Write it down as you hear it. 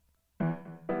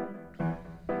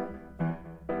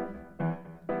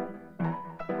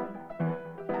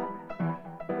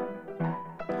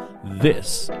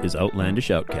This is Outlandish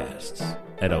Outcasts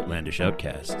at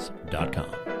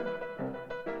outlandishoutcasts.com.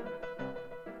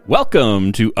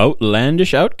 Welcome to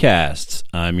Outlandish Outcasts.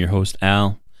 I'm your host,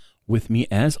 Al. With me,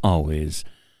 as always,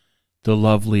 the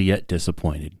lovely yet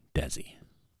disappointed Desi.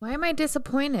 Why am I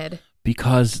disappointed?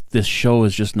 Because this show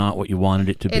is just not what you wanted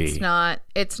it to be. It's not.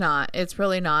 It's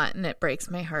really not, and it breaks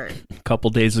my heart. A couple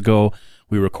days ago,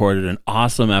 we recorded an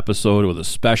awesome episode with a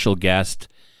special guest,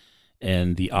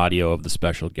 and the audio of the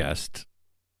special guest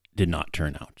did not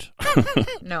turn out.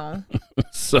 No.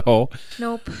 So,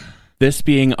 Nope. this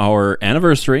being our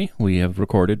anniversary, we have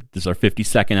recorded, this is our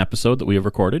 52nd episode that we have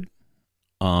recorded.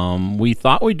 We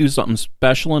thought we'd do something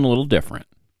special and a little different.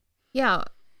 Yeah,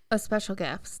 a special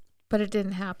guest, but it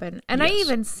didn't happen. And Yes. I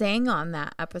even sang on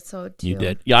that episode, too. You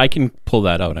did. Yeah, I can pull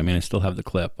that out. I mean, I still have the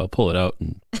clip. I'll pull it out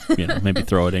and, maybe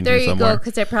throw it in There here you somewhere. go,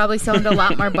 because I probably sound a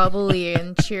lot more bubbly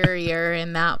and cheerier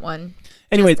in that one.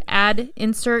 Anyway,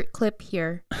 Insert clip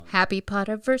here. Happy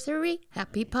Potiversary,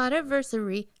 happy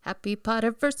Potiversary, happy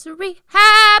Potiversary,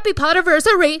 happy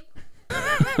Potiversary.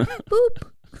 Boop.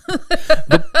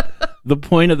 the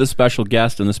point of the special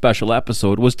guest and the special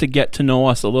episode was to get to know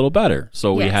us a little better.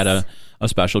 So we Yes. had a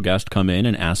special guest come in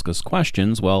and ask us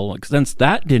questions. Well, since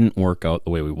that didn't work out the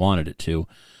way we wanted it to,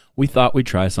 we thought we'd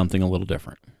try something a little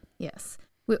different. Yes.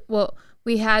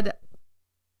 We had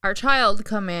our child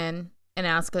come in and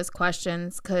ask us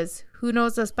questions because who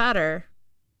knows us better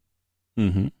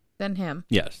Mm-hmm. than him?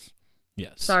 Yes.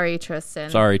 Yes. Sorry, Tristan.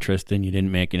 Sorry, Tristan, you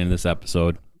didn't make it in this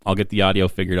episode. I'll get the audio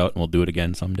figured out and we'll do it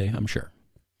again someday, I'm sure.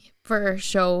 For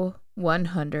show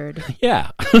 100.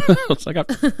 Yeah. It's like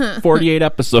 48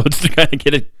 episodes to kind of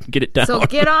get it down. So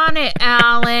get on it,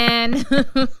 Alan.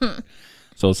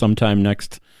 So sometime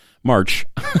next March,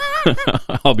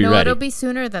 I'll be No, ready. it'll be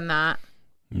sooner than that.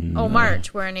 No, Oh,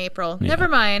 March. We're in April. Yeah. Never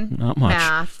mind. Not much.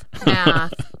 Math.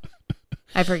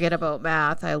 I forget about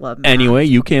math. I love math. Anyway,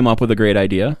 you came up with a great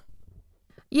idea.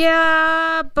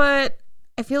 Yeah, but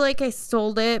I feel like I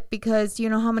stole it because you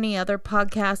know how many other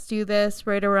podcasts do this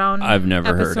right around I've never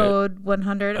heard it. episode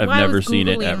 100? I've Well, never I was seen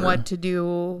it Googling ever. what to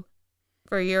do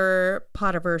for your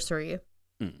Potiversary.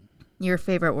 Your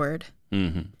favorite word.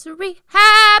 Mm-hmm.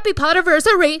 Happy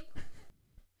Potiversary!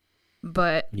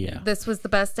 But Yeah. this was the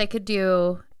best I could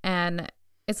do, and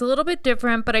it's a little bit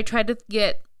different, but I tried to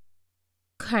get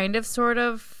kind of sort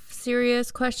of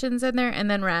serious questions in there, and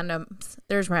then randoms.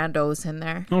 There's randos in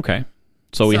there. Okay.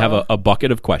 So we have a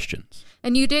bucket of questions.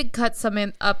 And you did cut some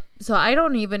in up, so I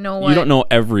don't even know what. You don't know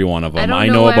every one of them. I I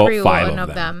don't know about every 5 one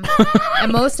of them.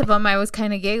 And most of them I was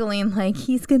kind of giggling like,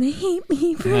 he's going to hate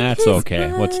me for That's this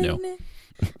okay. What's new? one.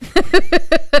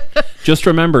 Just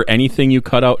remember, anything you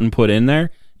cut out and put in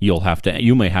there,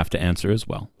 you may have to answer as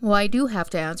well. Well, I do have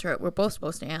to answer it. We're both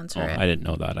supposed to answer it. I didn't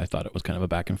know that. I thought it was kind of a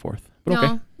back and forth. But No,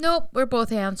 okay. nope, we're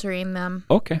both answering them.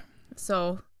 Okay.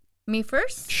 So, me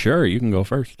first? Sure, you can go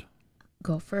first.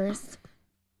 Go first.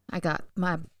 I got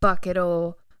my bucket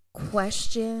of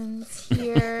questions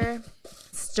here.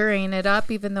 Stirring it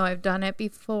up, even though I've done it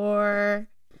before.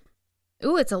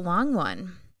 Ooh, it's a long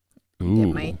one. Ooh.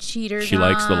 Get my cheaters She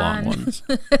likes the long on. ones.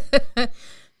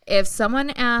 If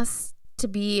someone asks to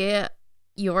be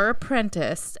your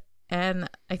apprentice, and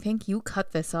I think you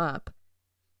cut this up,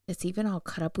 it's even all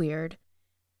cut up weird.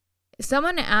 If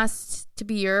someone asked to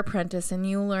be your apprentice and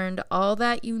you learned all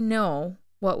that you know,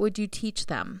 what would you teach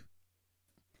them?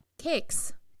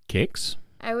 Cakes. Cakes?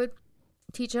 I would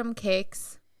teach them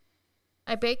cakes.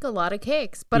 I bake a lot of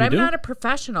cakes, but You I'm do? not a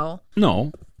professional.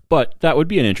 No, but that would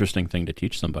be an interesting thing to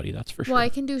teach somebody, that's for sure. Well, I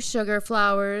can do sugar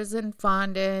flowers and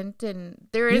fondant, and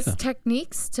there is Yeah.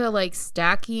 techniques to like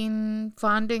stacking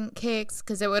fondant cakes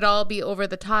because it would all be over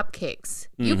the top cakes.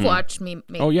 You've Mhm. watched me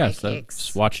make Oh, yes. my I've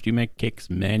cakes. watched you make cakes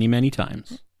many, many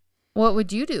times. What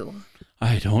would you do?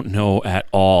 I don't know at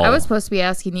all. I was supposed to be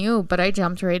asking you, but I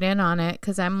jumped right in on it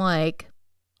because I'm like,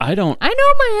 I know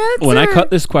my answer. when I cut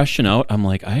this question out, I'm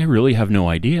like, I really have no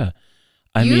idea.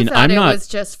 I you mean, thought I'm it not. was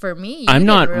just for me. You I'm didn't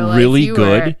not realize really you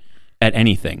good were- at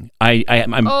anything.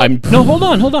 I'm Oh. no,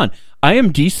 hold on. I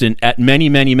am decent at many,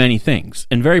 many, many things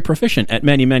and very proficient at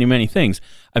many, many, many things.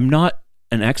 I'm not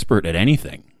an expert at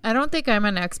anything. I don't think I'm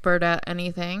an expert at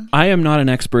anything. I am not an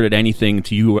expert at anything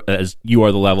to you as you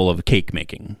are the level of cake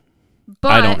making.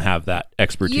 But I don't have that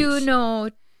expertise. you know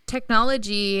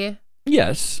technology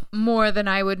Yes, more than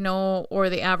I would know or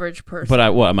the average person.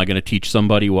 but what am I going to teach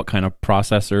somebody what kind of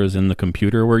processor is in the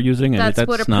computer we're using? That's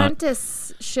what not.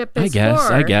 apprenticeship is I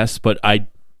for. guess, but I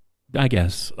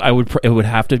guess I would. It would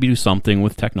have to do something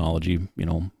with technology. You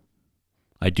know,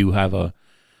 I do have a.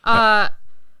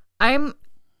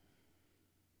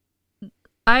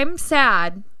 I'm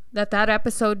sad that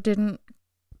episode didn't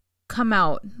come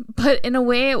out, but in a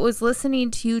way it was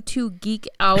listening to you two geek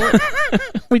out.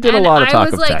 We did a lot of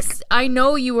talk of tech. I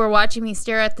know you were watching me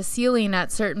stare at the ceiling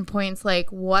at certain points, like,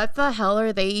 what the hell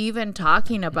are they even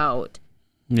talking about?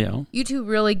 Yeah. You two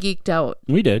really geeked out.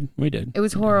 We did. It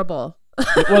was horrible.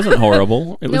 It wasn't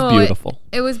horrible. It was beautiful.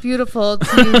 It was beautiful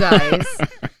to you guys.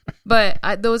 But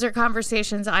those are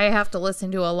conversations I have to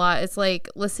listen to a lot. It's like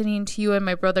listening to you and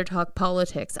my brother talk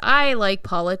politics. I like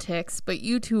politics, but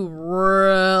you two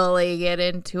really get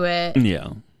into it. Yeah.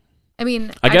 I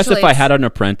mean, I guess if I had an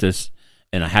apprentice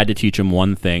and I had to teach them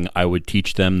one thing, I would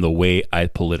teach them the way I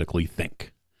politically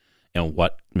think and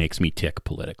what makes me tick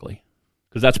politically.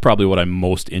 Because that's probably what I'm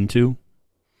most into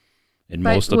and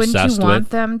most obsessed with. Wouldn't you want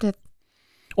them to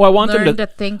I want learn them to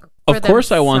think? Of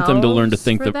course, I want them to learn to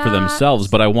think for themselves,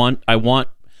 but I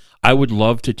would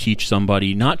love to teach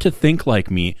somebody not to think like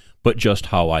me, but just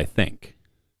how I think.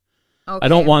 Okay, I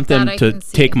don't want them to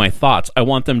take my thoughts. I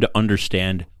want them to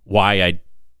understand why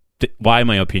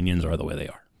my opinions are the way they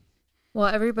are. Well,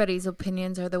 everybody's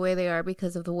opinions are the way they are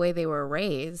because of the way they were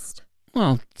raised.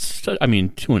 Well, I mean,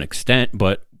 to an extent,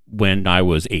 but when I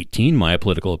was 18, my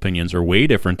political opinions are way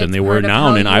different than they were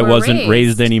now, and I wasn't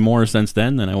raised any more since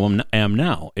then than I am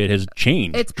now. It has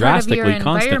changed drastically, part of your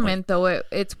constantly. Environment, though,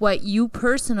 it's what you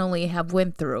personally have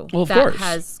went through that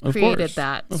has created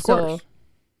that. So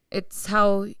it's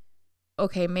how,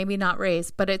 okay, maybe not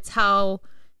raised, but it's how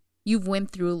you've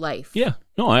went through life. Yeah,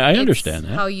 no, I understand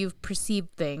that. How you've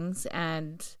perceived things,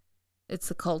 and it's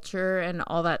the culture and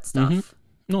all that stuff. Mm-hmm.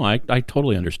 No, I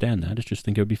totally understand that. I just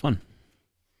think it would be fun.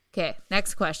 Okay,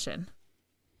 next question.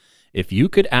 If you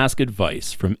could ask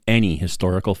advice from any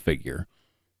historical figure,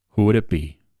 who would it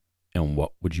be, and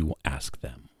what would you ask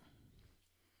them?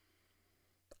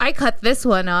 I cut this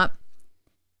one up.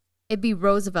 It'd be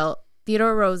Roosevelt,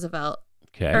 Theodore Roosevelt.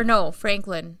 Okay. Or no,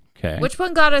 Franklin. Okay. Which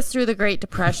one got us through the Great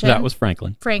Depression? That was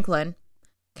Franklin. Franklin.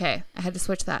 Okay, I had to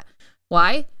switch that.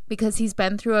 Why? Because he's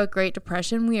been through a Great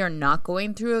Depression. We are not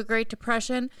going through a Great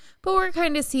Depression, but we're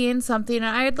kind of seeing something, and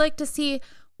I'd like to see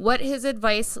what his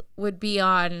advice would be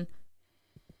on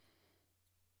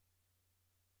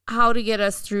how to get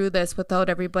us through this without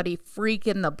everybody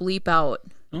freaking the bleep out.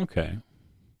 Okay.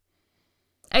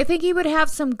 I think he would have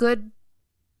some good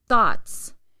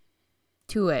thoughts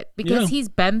to it because he's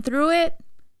been through it.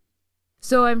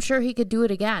 So I'm sure he could do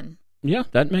it again. Yeah,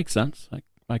 that makes sense.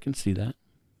 I can see that.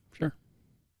 Sure.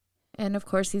 And of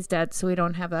course he's dead, so we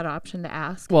don't have that option to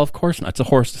ask. Well, of course not. It's a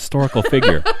historical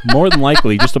figure. More than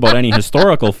likely, just about any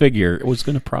historical figure was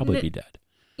going to probably be dead.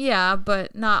 Yeah,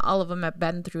 but not all of them have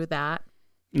been through that.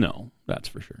 No, that's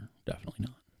for sure. Definitely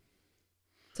not.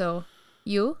 So,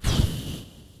 you?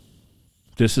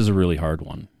 This is a really hard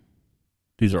one.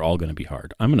 These are all going to be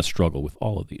hard. I'm going to struggle with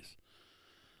all of these.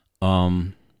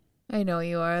 I know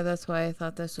you are. That's why I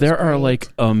thought this was There great. are like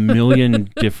a million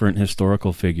different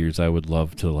historical figures I would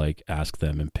love to like ask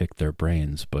them and pick their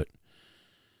brains, but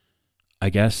I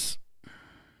guess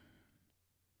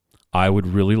I would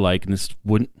really like, and this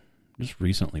wouldn't just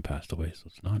recently passed away, so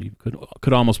it's not even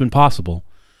could almost been possible,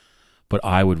 but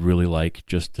I would really like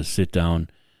just to sit down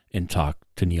and talk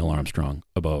to Neil Armstrong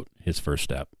about his first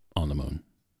step on the moon.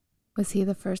 Was he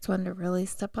the first one to really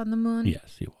step on the moon?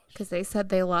 Yes, he was. Because they said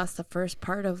they lost the first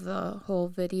part of the whole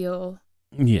video.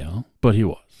 Yeah, but he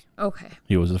was. Okay.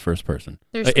 He was the first person.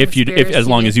 There's as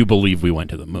long as you believe we went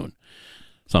to the moon.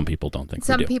 Some people don't think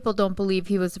we do. Some people don't believe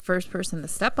he was the first person to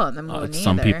step on the moon either.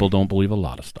 Some people don't believe a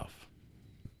lot of stuff.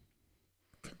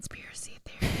 Conspiracy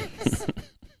theories.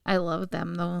 I love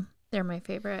them, though. They're my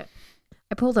favorite.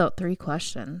 I pulled out 3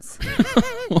 questions.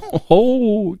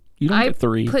 Oh, you don't get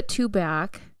 3. I put 2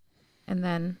 back, and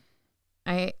then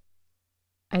I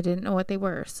didn't know what they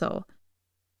were. So,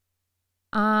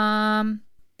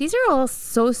 these are all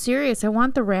so serious. I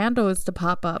want the randos to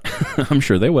pop up. I'm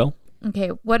sure they will. Okay,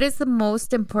 what is the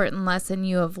most important lesson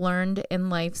you have learned in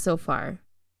life so far?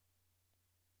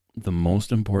 The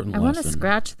most important lesson. I want to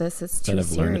scratch this. It's too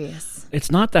serious. It's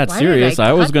not that serious.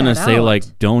 I was going to say,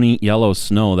 like, don't eat yellow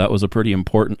snow. That was a pretty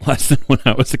important lesson when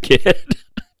I was a kid.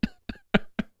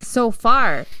 So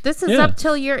far. This is up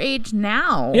till your age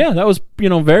now. Yeah, that was,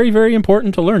 very, very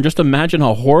important to learn. Just imagine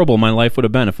how horrible my life would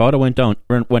have been if I would have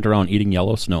went around eating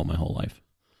yellow snow my whole life.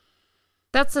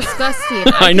 That's disgusting.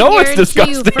 I know it's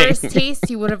disgusting. You first taste,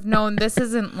 you would have known this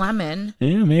isn't lemon.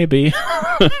 Yeah, maybe.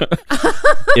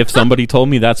 If somebody told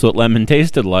me that's what lemon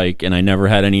tasted like and I never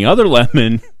had any other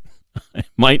lemon, I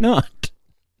might not.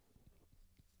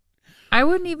 I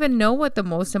wouldn't even know what the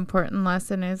most important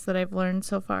lesson is that I've learned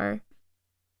so far.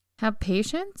 Have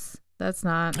patience? That's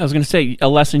not. I was going to say a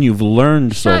lesson you've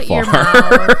learned so far.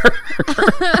 Shut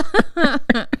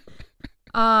your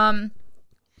mouth.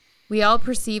 We all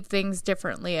perceive things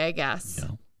differently, I guess.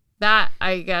 Yeah. That,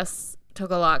 I guess,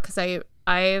 took a lot because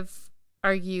I've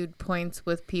argued points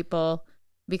with people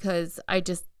because I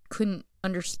just couldn't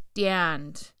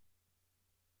understand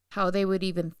how they would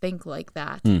even think like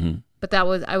that. Mm-hmm. But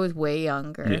I was way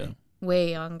younger. Yeah.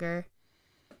 Way younger.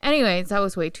 Anyways, that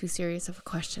was way too serious of a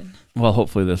question. Well,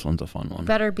 hopefully this one's a fun one.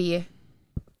 Better be.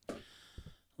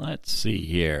 Let's see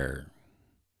here.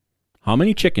 How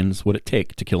many chickens would it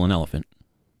take to kill an elephant?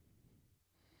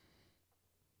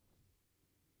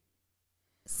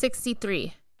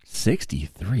 63.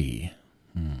 63?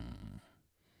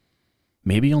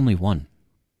 Maybe only one.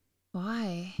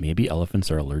 Why? Maybe elephants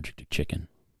are allergic to chicken.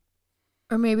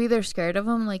 Or maybe they're scared of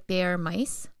them like they are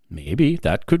mice? Maybe.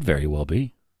 That could very well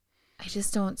be. I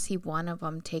just don't see one of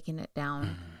them taking it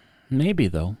down. Maybe,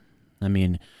 though. I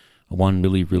mean, one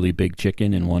really, really big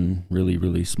chicken and one really,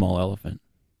 really small elephant.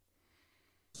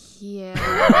 Yeah.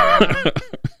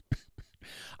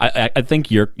 I think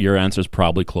your answer is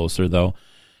probably closer, though,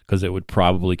 because it would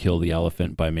probably kill the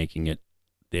elephant by making it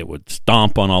would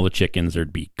stomp on all the chickens.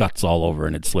 There'd be guts all over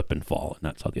and it'd slip and fall. And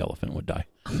that's how the elephant would die.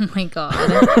 Oh, my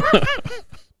God.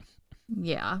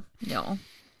 Yeah. No.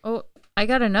 Oh, I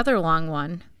got another long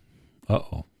one.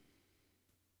 Uh-oh.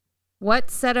 What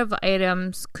set of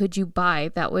items could you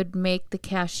buy that would make the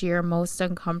cashier most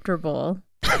uncomfortable?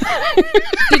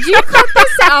 Did you cut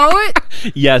this out?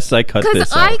 Yes, I cut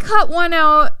this out. Because I cut one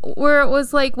out where it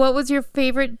was like, what was your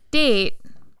favorite date?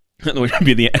 That would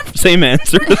be the same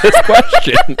answer to this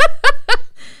question.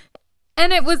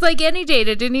 And it was like any date.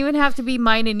 It didn't even have to be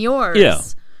mine and yours. Yeah.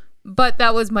 But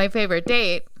that was my favorite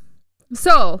date.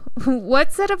 So,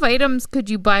 what set of items could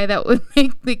you buy that would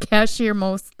make the cashier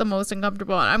the most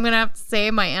uncomfortable? I'm going to have to say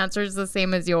my answer is the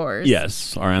same as yours.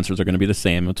 Yes, our answers are going to be the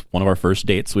same. It's one of our first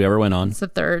dates we ever went on. It's the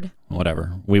third.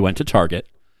 Whatever. We went to Target.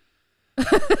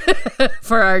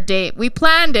 For our date. We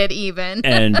planned it even.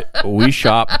 And we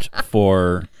shopped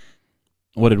for,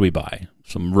 what did we buy?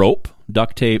 Some rope,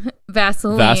 duct tape,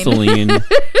 Vaseline.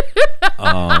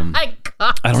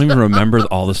 I don't even remember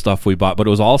all the stuff we bought, but it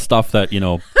was all stuff that,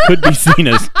 could be seen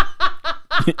as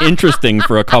interesting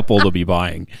for a couple to be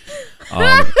buying.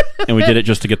 And we did it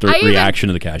just to get the reaction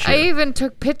of the cashier. I even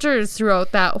took pictures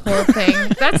throughout that whole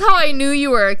thing. That's how I knew you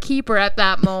were a keeper at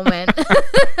that moment.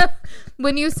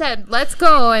 When you said, let's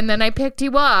go, and then I picked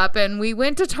you up, and we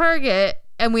went to Target,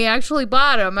 and we actually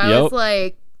bought them. I was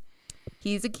like,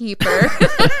 he's a keeper.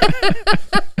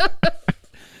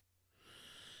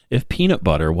 If peanut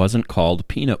butter wasn't called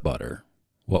peanut butter,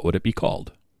 what would it be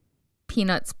called?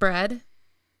 Peanut spread.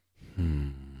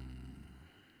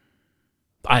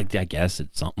 I guess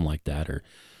it's something like that, or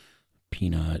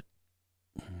peanut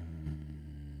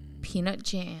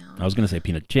jam. I was going to say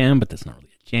peanut jam, but that's not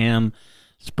really a jam.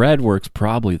 Spread works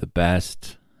probably the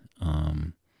best.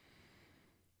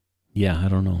 Yeah, I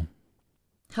don't know.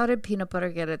 How did peanut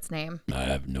butter get its name? I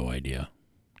have no idea.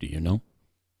 Do you know?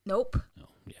 Nope. Oh,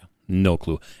 yeah. No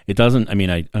clue. It doesn't,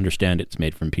 I understand it's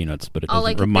made from peanuts, but it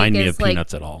doesn't remind me of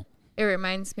peanuts at all. It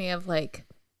reminds me of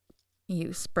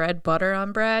you spread butter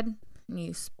on bread and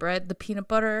you spread the peanut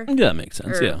butter. Yeah, that makes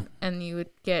sense, yeah. And you would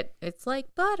it's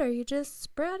like butter, you just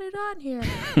spread it on here.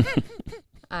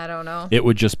 I don't know. It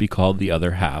would just be called the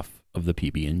other half of the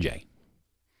PB&J.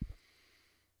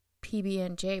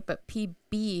 PB&J, but PB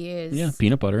is... Yeah,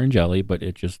 peanut butter and jelly, but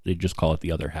they just call it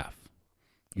the other half.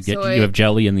 You have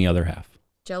jelly in the other half.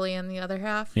 Jelly in the other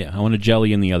half? Yeah, I want a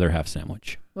jelly in the other half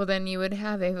sandwich. Well, then you would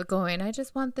have Ava going, I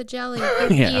just want the jelly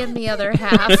in the other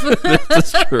half.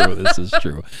 This is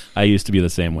true. I used to be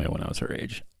the same way when I was her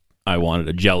age. I wanted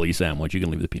a jelly sandwich. You can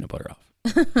leave the peanut butter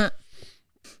off.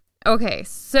 Okay,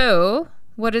 so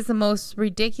what is the most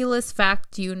ridiculous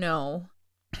fact you know?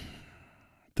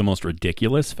 The most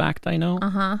ridiculous fact I know?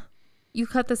 Uh-huh. You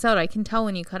cut this out. I can tell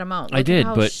when you cut them out. I did,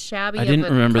 but I didn't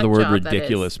remember the word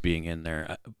ridiculous being being in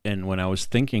there. And when I was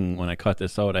thinking, when I cut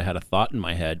this out, I had a thought in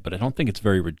my head, but I don't think it's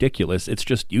very ridiculous. It's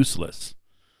just useless.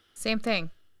 Same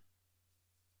thing.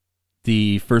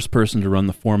 The first person to run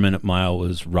the 4-minute mile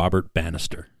was Robert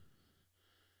Bannister.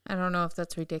 I don't know if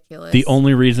that's ridiculous. The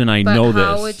only reason I know this...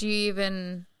 how would you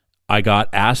even... I got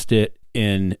asked it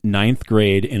in 9th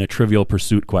grade in a Trivial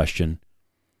Pursuit question.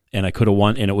 And I could have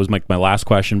won, and it was my last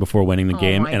question before winning the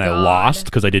game, and I lost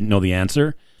because I didn't know the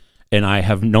answer. And I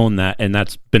have known that, and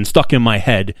that's been stuck in my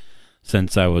head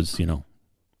since I was,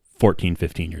 14,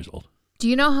 15 years old. Do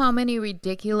you know how many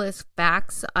ridiculous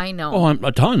facts I know? Oh,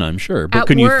 a ton, I'm sure. But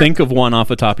can you think of one off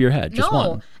the top of your head? Just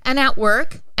one. And at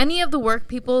work, any of the work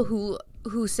people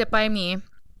who sit by me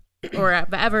or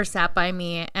have ever sat by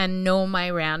me and know my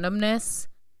randomness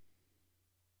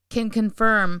can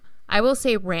confirm I will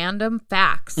say random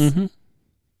facts. Mm-hmm.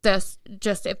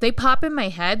 just if they pop in my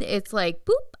head, it's like,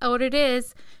 boop, out it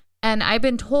is. And I've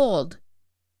been told,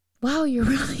 wow, you're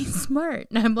really smart.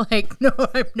 And I'm like, no,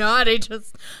 I'm not. I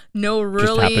just know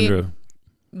really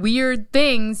weird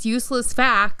things, useless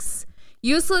facts,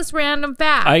 useless random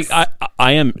facts.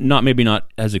 I am maybe not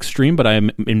as extreme, but I am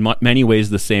in many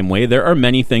ways the same way. There are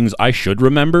many things I should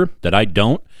remember that I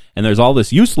don't. And there's all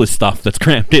this useless stuff that's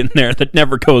crammed in there that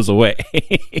never goes away.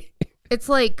 It's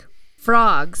like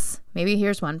frogs. Maybe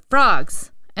here's one.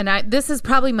 Frogs. And this is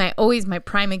probably always my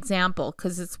prime example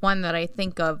because it's one that I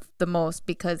think of the most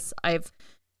because I've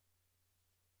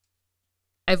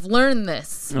learned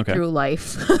this through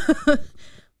life.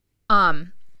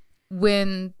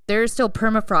 When there's still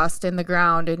permafrost in the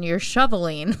ground and you're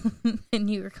shoveling and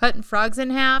you're cutting frogs in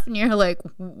half and you're like,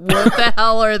 what the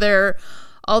hell are there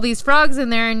all these frogs in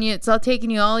there and it's all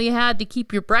taking you all you had to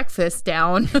keep your breakfast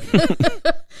down.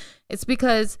 It's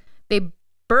because they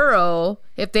burrow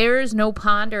if there is no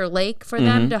pond or lake for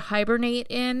them to hibernate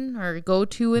in or go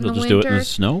to in the winter. They'll just do it in the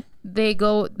snow?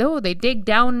 They dig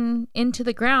down into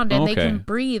the ground and they can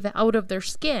breathe out of their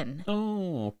skin.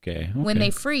 Oh, okay. When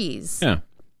they freeze. Yeah.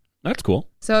 That's cool.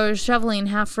 So I was shoveling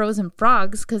half-frozen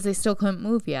frogs because they still couldn't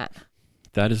move yet.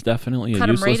 That is definitely a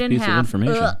useless piece of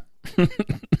information.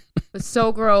 It was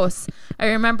so gross. I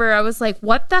remember I was like,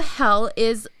 what the hell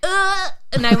is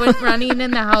and I went running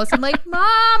in the house. I'm like,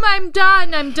 Mom, I'm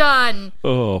done.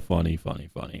 Oh, funny.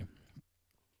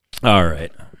 All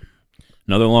right.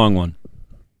 Another long one.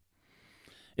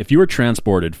 If you were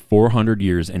transported 400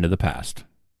 years into the past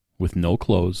with no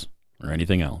clothes or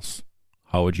anything else,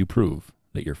 how would you prove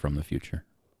that you're from the future?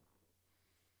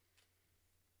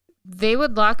 They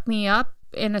would lock me up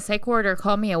in a psych ward or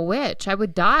call me a witch. I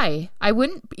would die. I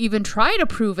wouldn't even try to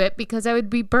prove it because I would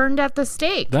be burned at the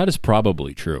stake. That is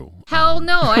probably true. Hell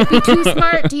no. I'd be too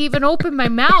smart to even open my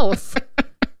mouth.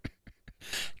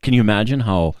 Can you imagine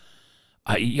how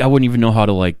I wouldn't even know how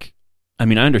to I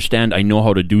understand I know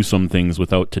how to do some things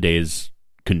without today's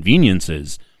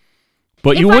conveniences,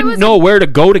 but you wouldn't know where to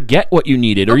go to get what you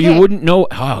needed, or you wouldn't know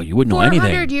you wouldn't know anything.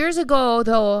 400 years ago,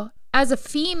 though, as a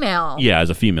female. Yeah, as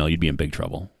a female, you'd be in big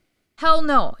trouble. Hell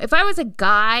no. If I was a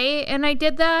guy and I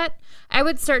did that, I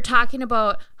would start talking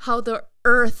about how the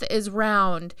earth is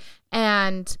round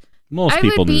and most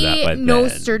people knew that by then.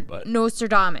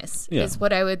 Nostradamus is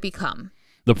what I would become.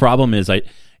 The problem is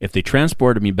if they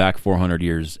transported me back 400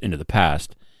 years into the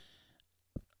past,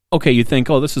 okay, you think,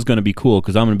 this is going to be cool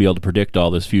because I'm going to be able to predict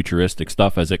all this futuristic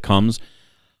stuff as it comes.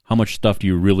 How much stuff do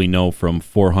you really know from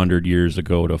 400 years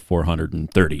ago to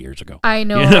 430 years ago? I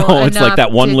know. It's like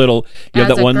that one little. You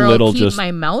have that one little. Keep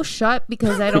my mouth shut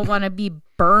because I don't want to be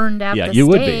burned at the stake. Yeah, you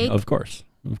would be, of course.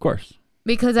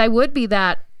 Because I would be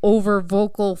that over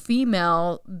vocal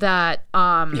female that.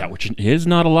 Yeah, which is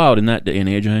not allowed in that day and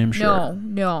age. I am sure.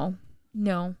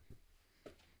 No.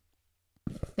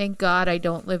 Thank God I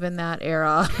don't live in that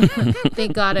era.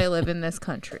 Thank God I live in this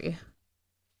country.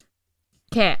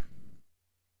 Okay.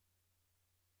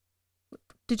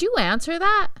 Did you answer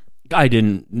that? I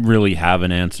didn't really have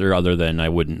an answer other than I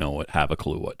wouldn't have a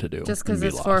clue what to do. Just because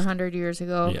it's 400 years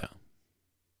ago? Yeah.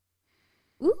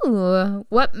 Ooh,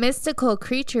 what mystical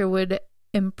creature would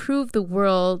improve the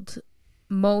world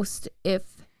most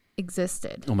if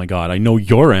existed? Oh my God, I know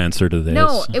your answer to this.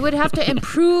 No, it would have to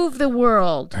improve the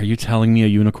world. Are you telling me a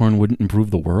unicorn wouldn't improve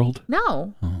the world?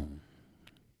 No. Oh.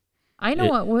 I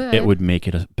know it would. It would make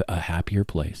it a happier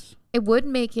place. It would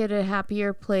make it a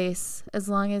happier place as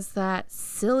long as that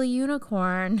silly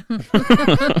unicorn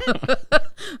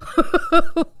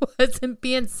wasn't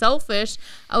being selfish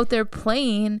out there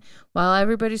playing while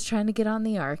everybody's trying to get on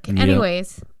the ark. Yep.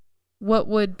 Anyways, what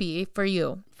would be for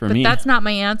you? But me, that's not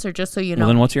my answer, just so you know. Well,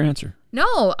 then what's your answer?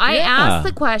 No, I asked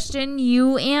the question,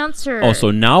 you answered. Oh,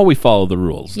 so now we follow the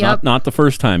rules. Yep. Not the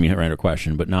first time you ran a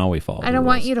question, but now we follow the rules. I don't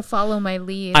want you to follow my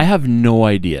lead. I have no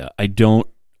idea.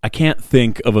 I can't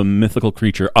think of a mythical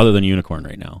creature other than a unicorn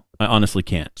right now. I honestly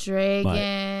can't.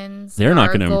 Dragons. They're not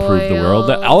going to improve the world.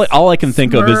 All I can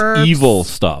think of is evil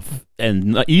stuff.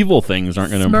 And evil things aren't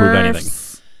going to improve anything.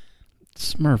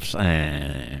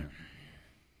 Smurfs.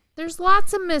 There's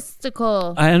lots of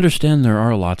mystical. I understand there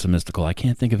are lots of mystical. I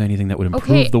can't think of anything that would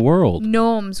improve the world.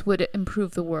 Gnomes would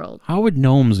improve the world. How would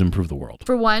gnomes improve the world?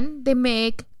 For one, they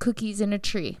make cookies in a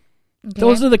tree. Okay.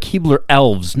 Those are the Keebler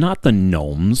elves, not the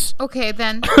gnomes. Okay,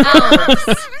 then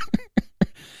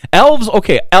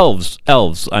elves.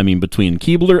 Elves. I mean, between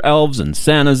Keebler elves and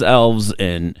Santa's elves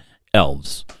and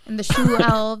elves. And the shoe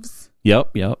elves.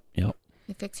 Yep.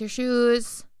 They fix your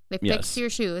shoes. They fix your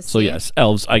shoes. So yes,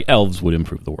 elves would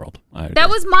improve the world. That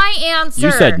was my answer.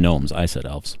 You said gnomes. I said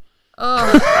elves.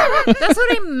 Oh, that's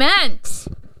what I meant.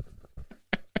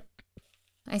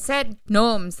 I said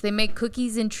gnomes. They make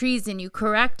cookies and trees, and you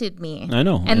corrected me. I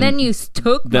know. And then you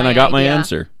took Then I got my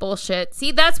answer. Bullshit.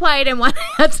 See, that's why I didn't want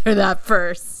to answer that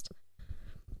first.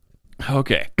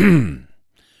 Okay.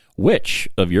 Which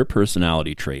of your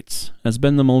personality traits has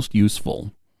been the most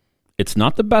useful? It's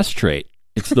not the best trait.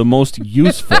 It's the most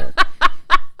useful.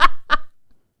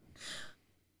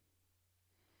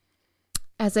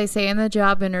 As I say in the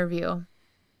job interview,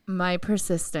 my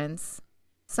persistence.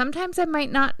 Sometimes I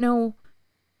might not know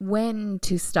when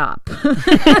to stop.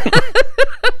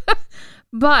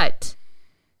 But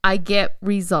I get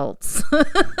results.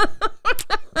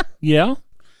 Yeah.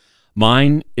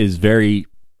 Mine is very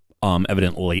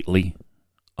evident lately.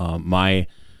 My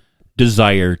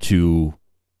desire to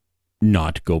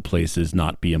not go places,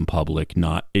 not be in public,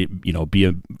 be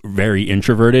a very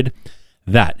introverted,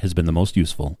 that has been the most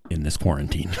useful in this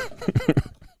quarantine.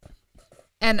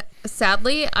 And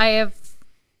sadly, I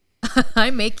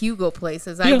make you go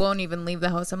places. I won't even leave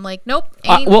the house. I'm like, nope,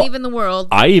 ain't leaving the world.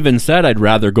 I even said I'd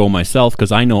rather go myself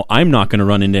because I know I'm not going to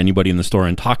run into anybody in the store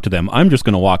and talk to them. I'm just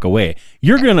going to walk away.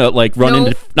 You're going to run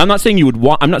into. I'm not saying you would.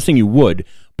 I'm not saying you would,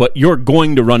 but you're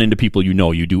going to run into people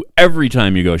you do every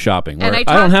time you go shopping. And I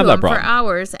don't have that problem for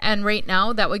hours. And right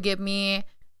now, that would give me.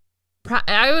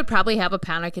 I would probably have a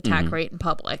panic attack right in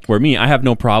public. Where me, I have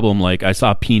no problem. Like, I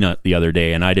saw Peanut the other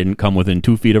day, and I didn't come within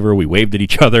 2 feet of her. We waved at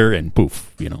each other, and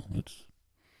poof,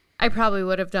 I probably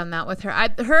would have done that with her.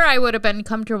 I would have been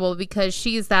comfortable because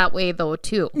she's that way, though,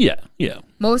 too. Yeah.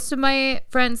 Most of my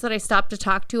friends that I stopped to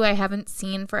talk to, I haven't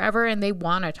seen forever, and they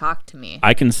want to talk to me.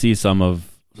 I can see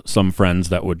some friends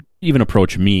that would even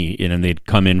approach me and they'd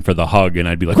come in for the hug and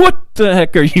I'd be like, what the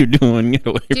heck are you doing? Get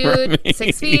away from me.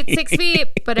 6 feet.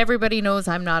 But everybody knows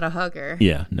I'm not a hugger.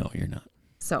 Yeah, no, you're not.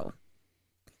 So,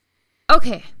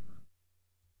 okay.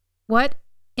 What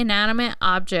inanimate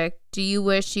object do you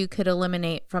wish you could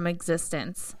eliminate from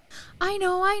existence? I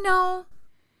know.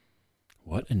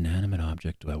 What inanimate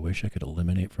object do I wish I could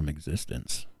eliminate from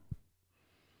existence?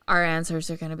 Our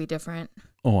answers are going to be different.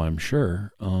 Oh, I'm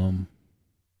sure.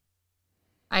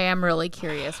 I am really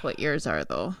curious what yours are,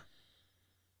 though.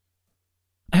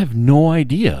 I have no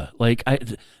idea.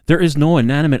 There is no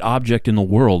inanimate object in the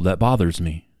world that bothers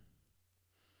me.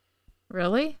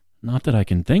 Really? Not that I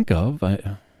can think of.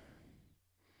 I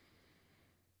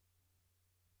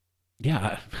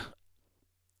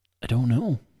don't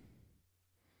know.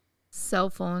 Cell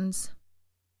phones.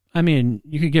 I mean,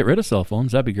 you could get rid of cell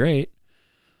phones. That'd be great.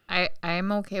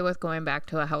 I'm okay with going back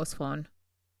to a house phone.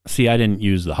 See, I didn't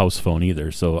use the house phone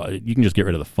either, so you can just get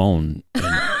rid of the phone, and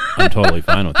I'm totally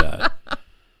fine with that.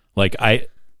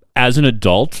 As an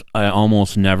adult, I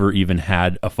almost never even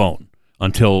had a phone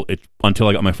until I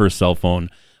got my first cell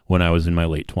phone when I was in my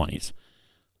late 20s.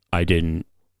 I didn't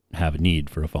have a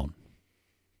need for a phone.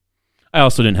 I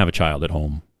also didn't have a child at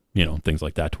home, things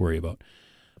like that to worry about.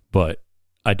 But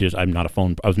I'm not a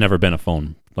phone. I've never been a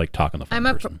phone, talk on the phone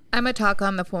person. I'm a talk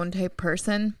on the phone type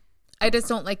person. I just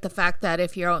don't like the fact that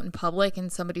if you're out in public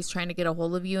and somebody's trying to get a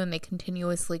hold of you and they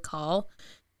continuously call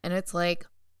and it's like,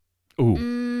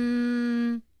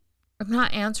 I'm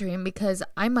not answering because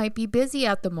I might be busy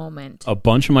at the moment. A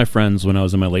bunch of my friends when I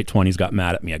was in my late 20s got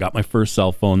mad at me. I got my first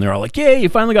cell phone. They're all like, yay, you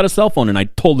finally got a cell phone. And I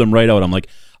told them right out, I'm like,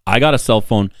 I got a cell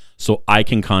phone so I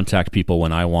can contact people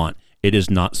when I want. It is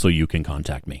not so you can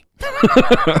contact me.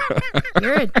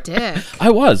 You're a dick.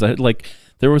 I was.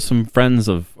 There were some friends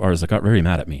of ours that got very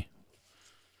mad at me.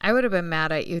 I would have been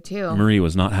mad at you too. Marie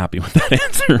was not happy with that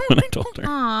answer when I told her.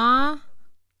 Aww.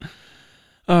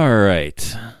 All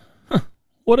right.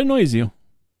 What annoys you?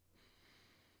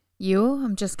 You?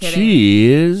 I'm just kidding.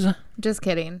 Cheese. Just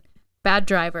kidding. Bad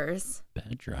drivers.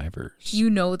 Bad drivers. You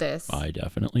know this. I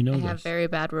definitely know this. I have very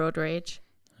bad road rage.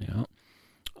 Yeah.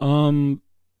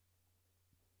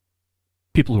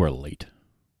 People who are late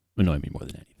annoy me more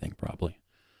than anything, probably.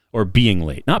 Or being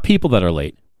late. Not people that are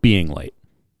late. Being late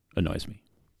annoys me.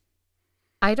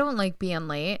 I don't like being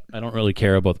late. I don't really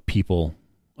care about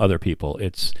other people.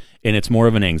 It's more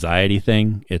of an anxiety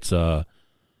thing. It's no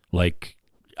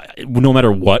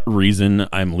matter what reason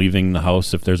I'm leaving the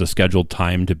house, if there's a scheduled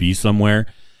time to be somewhere,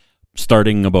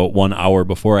 starting about 1 hour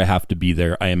before I have to be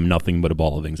there, I am nothing but a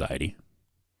ball of anxiety.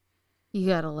 You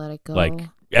gotta let it go.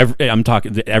 I'm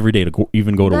talking every day to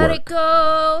even go to work. Let it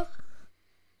go.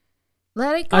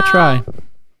 Let it go. I try.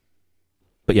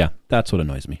 But yeah, that's what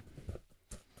annoys me.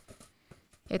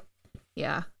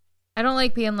 Yeah. I don't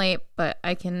like being late, but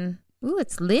I can... Ooh,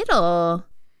 it's little.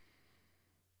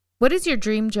 What is your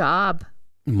dream job?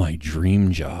 My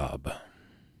dream job?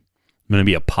 I'm going to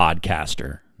be a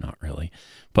podcaster. Not really.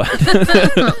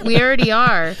 But we already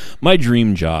are. My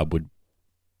dream job would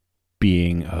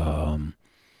being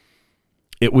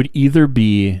it would either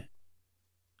be,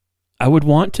 I would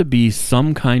want to be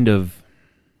some kind of,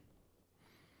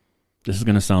 this is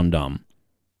going to sound dumb,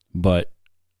 but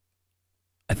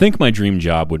I think my dream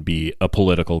job would be a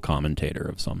political commentator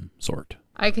of some sort.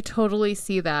 I could totally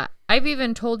see that. I've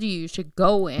even told you should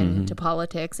go into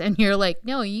politics, and you're like,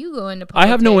 no, you go into politics. I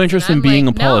have no interest in being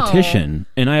a politician,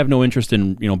 and I have no interest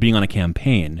in, being on a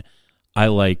campaign. I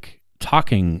like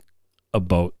talking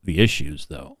about the issues,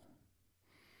 though.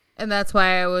 And that's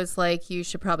why I was like, you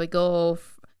should probably go,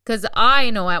 because I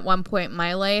know at one point in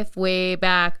my life, way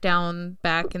back in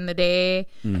the day,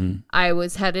 I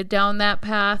was headed down that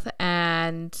path,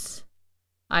 and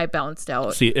I bounced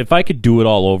out. See, if I could do it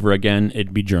all over again,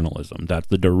 it'd be journalism. That's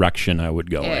the direction I would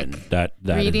go in. That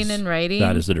reading and writing?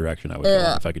 That is the direction I would go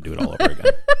in if I could do it all over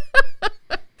again.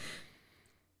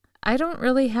 I don't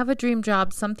really have a dream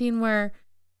job. Something where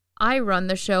I run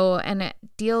the show and it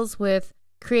deals with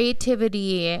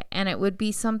creativity, and it would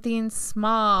be something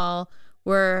small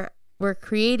where we're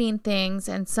creating things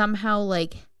and somehow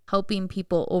like helping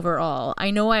people overall. I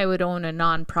know I would own a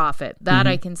nonprofit. That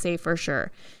I can say for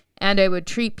sure. And I would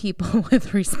treat people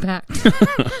with respect.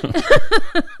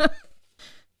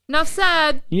 Enough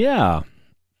said. Yeah.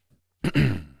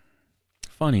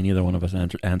 Funny, neither one of us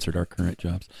answered our current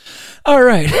jobs. All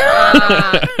right.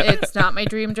 It's not my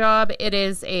dream job. It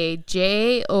is a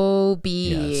job.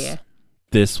 Yes.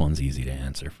 This one's easy to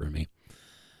answer for me.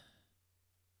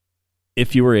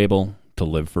 If you were able to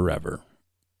live forever,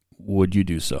 would you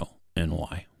do so, and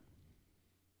why?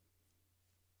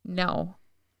 No.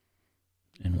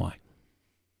 And why?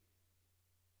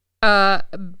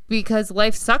 Because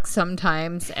life sucks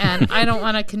sometimes, and I don't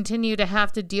want to continue to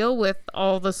have to deal with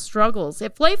all the struggles.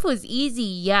 If life was easy,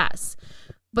 yes.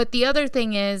 But the other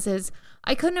thing is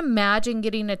I couldn't imagine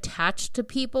getting attached to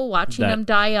people, watching them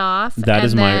die off. That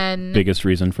is my biggest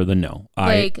reason for the no.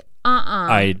 I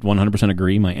 100%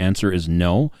 agree. My answer is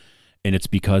no, and it's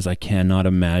because I cannot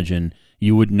imagine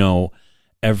you would know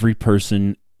every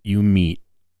person you meet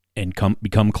and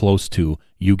become close to,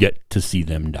 you get to see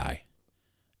them die.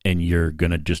 And you're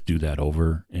going to just do that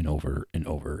over and over and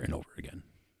over and over again.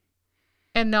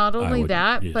 And not only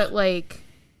that, but like,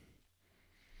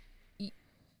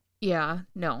 yeah,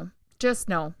 no. Just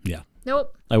no. Yeah.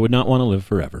 Nope. I would not want to live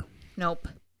forever. Nope.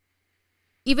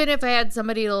 Even if I had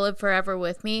somebody to live forever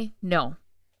with me, no.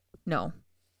 No.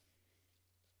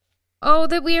 Oh,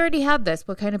 that we already had this.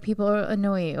 What kind of people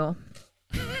annoy you?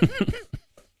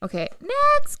 Okay,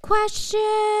 next question.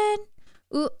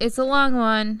 Ooh, it's a long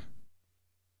one.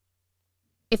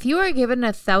 If you were given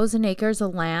 1,000 acres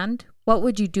of land, what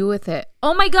would you do with it?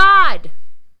 Oh my God!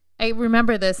 I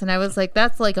remember this and I was like,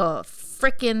 that's like a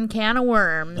freaking can of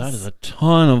worms. That is a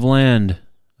ton of land.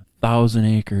 1,000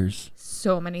 acres.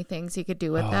 So many things you could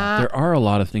do with that. There are a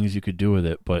lot of things you could do with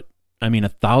it, but I mean,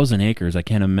 1,000 acres, I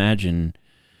can't imagine.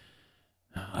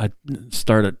 I'd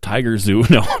start a tiger zoo.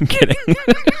 No, I'm kidding.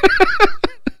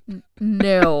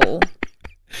 No.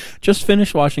 Just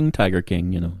finish watching Tiger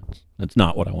King, That's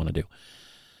not what I want to do.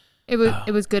 It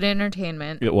was good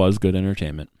entertainment. It was good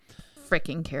entertainment.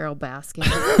 Freaking Carol Baskin.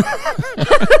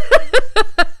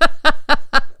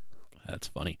 That's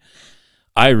funny.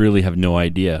 I really have no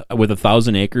idea. With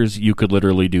 1,000 acres, you could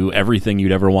literally do everything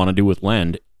you'd ever want to do with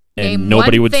land, and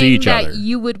nobody would see each other. That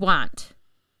you would want.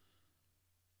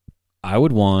 I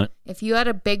would want... If you had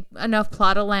a big enough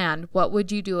plot of land, what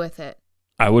would you do with it?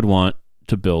 I would want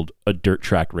to build a dirt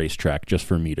track racetrack just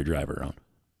for me to drive around.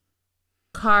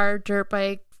 Car, dirt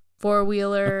bike,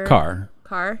 four-wheeler? Car.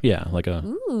 Yeah, like a...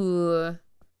 Ooh.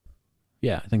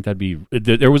 Yeah, I think that'd be...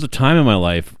 There was a time in my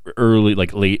life, early,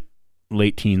 like late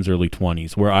teens, early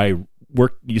 20s, where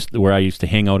I used to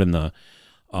hang out in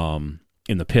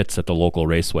the pits at the local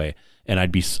raceway, and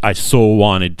I so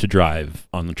wanted to drive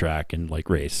on the track and like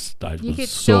race. I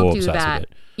was so obsessed with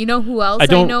it. You know who else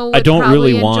I know would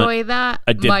probably enjoy that?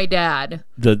 My dad.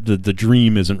 The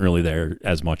dream isn't really there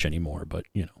as much anymore, but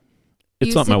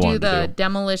it's something I wanted to do. The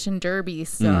demolition derby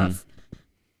stuff.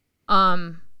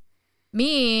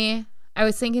 Me, I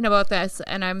was thinking about this,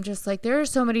 and I'm just like, there are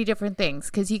so many different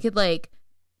things, because you could like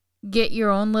get your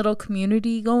own little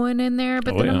community going in there,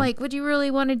 but I'm like, would you really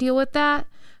want to deal with that?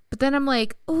 But then I'm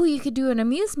like, oh, you could do an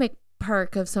amusement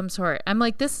park of some sort. I'm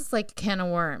like, this is like a can of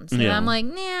worms. And I'm like,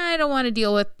 nah, I don't want to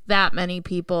deal with that many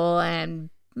people and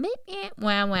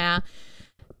wah.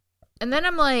 And then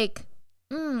I'm like,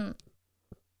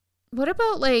 what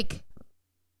about like,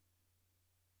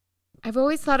 I've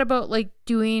always thought about like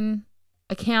doing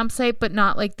a campsite, but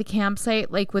not like the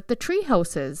campsite, like with the tree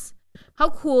houses. How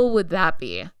cool would that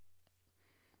be?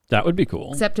 That would be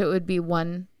cool. Except it would be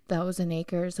 1,000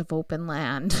 acres of open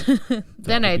land.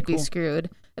 Then I'd be screwed.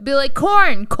 I'd be like,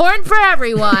 corn for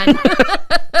everyone.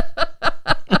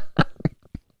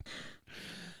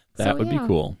 That would be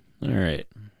cool. All right.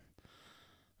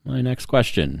 My next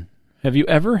question. Have you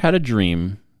ever had a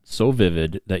dream so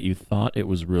vivid that you thought it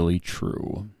was really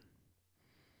true?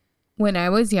 When I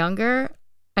was younger,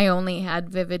 I only had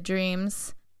vivid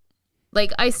dreams.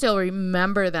 Like, I still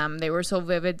remember them. They were so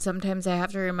vivid. Sometimes I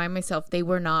have to remind myself they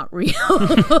were not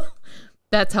real.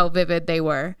 That's how vivid they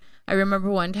were. I remember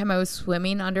one time I was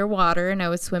swimming underwater and I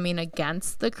was swimming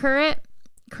against the current.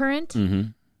 Mm-hmm.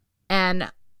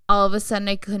 And all of a sudden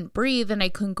I couldn't breathe and I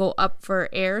couldn't go up for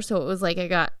air. So it was like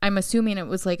I'm assuming it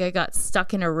was like I got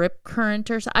stuck in a rip current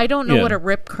or something. I don't know what a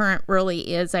rip current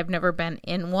really is. I've never been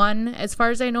in one. As far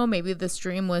as I know, maybe this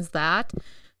dream was that.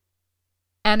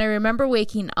 And I remember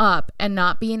waking up and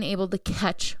not being able to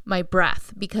catch my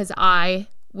breath because I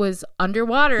was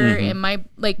underwater and my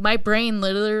brain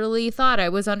literally thought I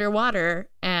was underwater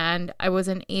and I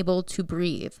wasn't able to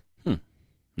breathe.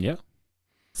 Yeah.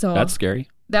 So that's scary.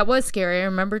 That was scary. I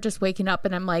remember just waking up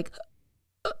and I'm like,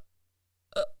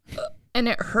 and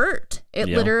it hurt. It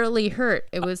literally hurt.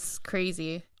 It was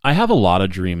crazy. I have a lot of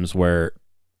dreams where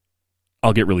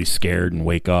I'll get really scared and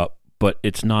wake up, but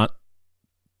it's not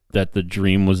that the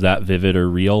dream was that vivid or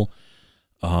real.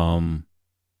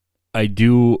 I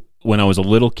do, when I was a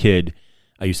little kid,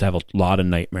 I used to have a lot of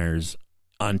nightmares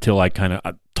until I kind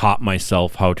of taught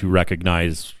myself how to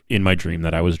recognize in my dream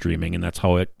that I was dreaming, and that's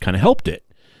how it kind of helped it.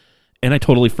 And I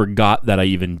totally forgot that I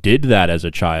even did that as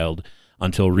a child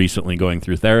until recently going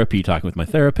through therapy, talking with my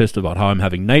therapist about how I'm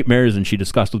having nightmares, and she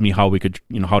discussed with me how we could,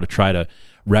 how to try to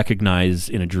recognize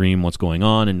in a dream what's going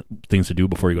on and things to do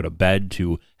before you go to bed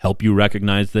to help you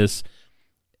recognize this.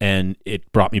 And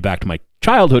it brought me back to my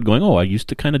childhood going, I used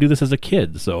to kind of do this as a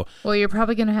kid. So, well, you're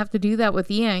probably going to have to do that with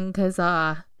Ian because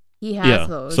he has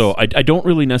those. So I don't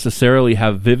really necessarily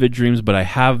have vivid dreams, but I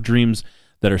have dreams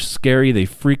that are scary. They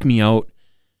freak me out,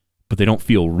 but they don't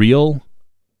feel real.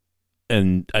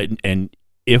 And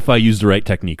if I use the right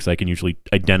techniques, I can usually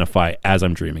identify as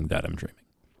I'm dreaming that I'm dreaming.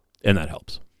 And that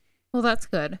helps. Well, that's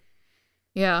good.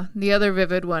 Yeah. The other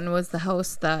vivid one was the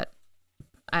house that,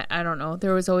 I don't know.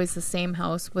 There was always the same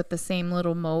house with the same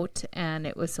little moat, and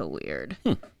it was so weird.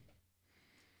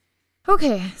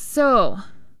 Okay, so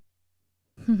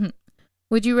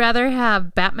would you rather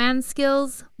have Batman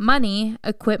skills, money,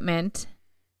 equipment,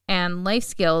 and life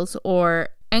skills, or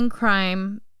end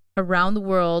crime around the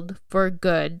world for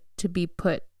good to be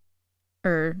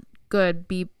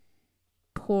be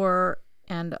poor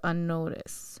and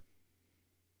unnoticed?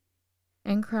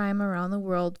 And crime around the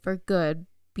world for good,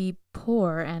 be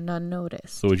poor and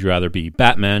unnoticed. So would you rather be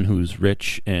Batman, who's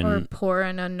rich and... Or poor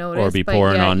and unnoticed. Or be poor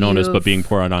and unnoticed, but being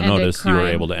poor and unnoticed, you were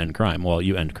able to end crime. Well,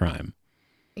 you end crime.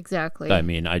 Exactly. I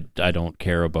mean, I don't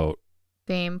care about...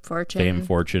 Fame,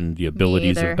 fortune, the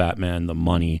abilities of Batman, the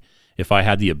money. If I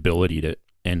had the ability to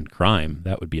end crime,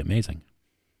 that would be amazing.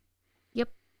 Yep.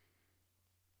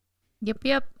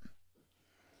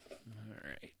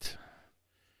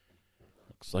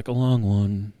 Looks like a long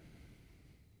one.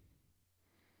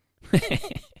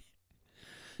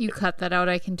 You cut that out,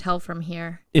 I can tell from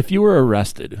here. If you were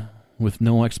arrested with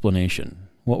no explanation,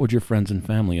 what would your friends and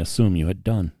family assume you had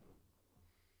done?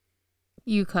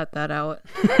 You cut that out.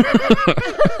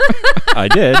 I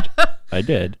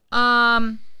did.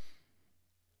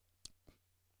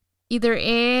 Either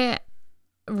A,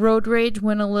 road rage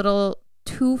went a little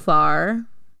too far.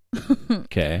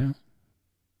 Okay.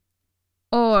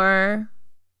 Or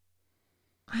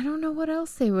I don't know what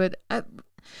else they would.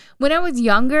 When I was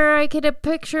younger, I could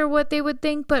picture what they would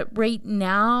think, but right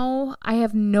now, I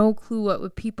have no clue what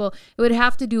would people... It would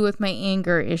have to do with my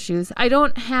anger issues. I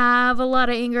don't have a lot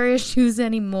of anger issues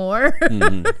anymore.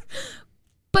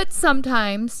 But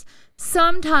sometimes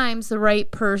the right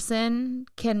person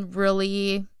can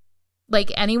really,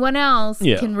 like anyone else,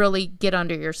 can really get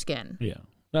under your skin. Yeah,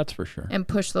 that's for sure. And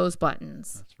push those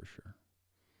buttons. That's for sure.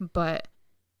 But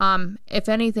if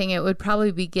anything, it would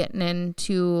probably be getting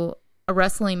into a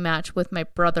wrestling match with my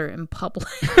brother in public.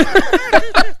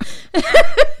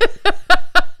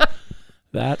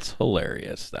 That's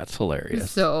hilarious.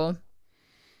 So,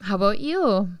 how about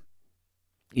you?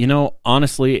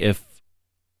 Honestly, if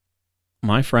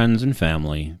my friends and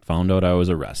family found out I was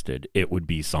arrested, it would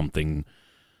be something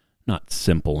not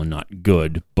simple and not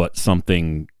good, but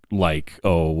something like,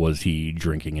 was he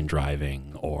drinking and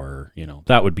driving? Or,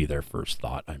 that would be their first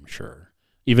thought, I'm sure.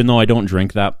 Even though I don't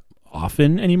drink that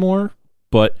often anymore,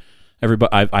 but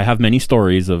I have many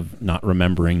stories of not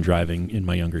remembering driving in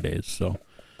my younger days, so.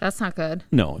 That's not good.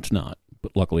 No, it's not.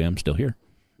 But luckily I'm still here.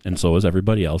 And so is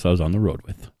everybody else I was on the road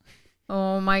with.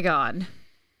 Oh my God.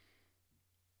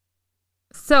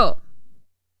 So,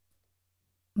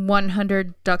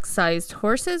 100 duck-sized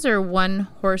horses or one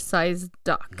horse-sized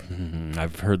duck?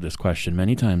 I've heard this question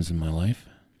many times in my life.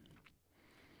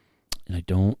 And I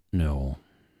don't know.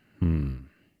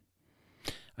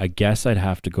 I guess I'd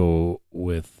have to go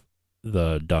with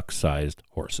the duck-sized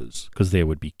horses because they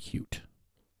would be cute.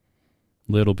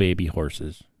 Little baby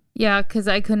horses. Yeah, because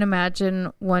I couldn't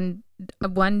imagine one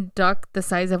duck the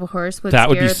size of a horse would That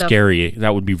would be scary.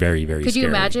 That would be very, very scary. Could you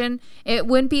imagine? It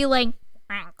wouldn't be like...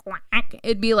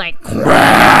 It'd be like...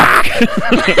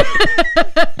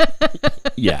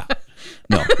 Yeah.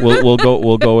 No, we'll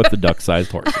go with the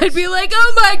duck-sized horses. I'd be like,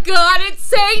 oh my God, it's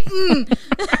Satan!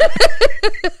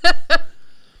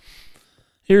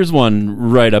 Here's one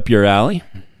right up your alley.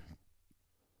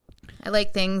 I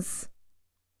like things...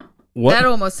 That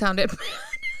almost sounded bad.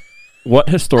 What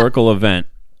historical event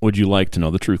would you like to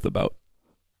know the truth about?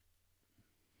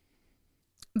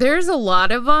 There's a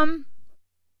lot of them,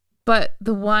 but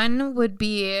the one would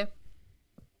be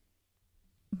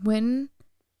when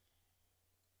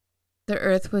the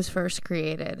earth was first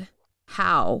created.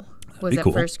 How was it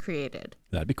first created?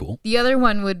 That'd be cool. The other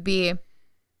one would be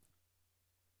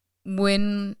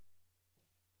when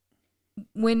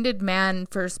did man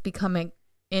first become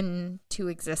into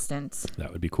existence?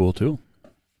 That would be cool too.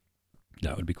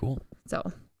 That would be cool. So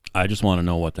I just want to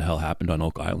know what the hell happened on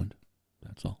Oak Island.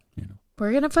 That's all.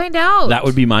 We're gonna find out. That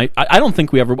would be I don't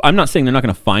think we ever. I'm not saying they're not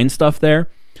going to find stuff there,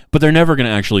 but they're never going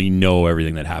to actually know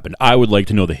everything that happened. I would like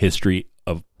to know the history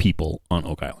of people on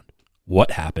Oak Island.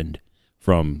 What happened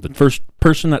from the first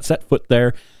person that set foot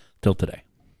there till today.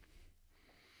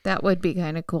 That would be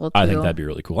kind of cool too. I think that'd be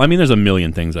really cool. I mean, there's a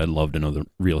million things I'd love to know the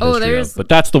real history of, but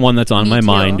that's the one that's on my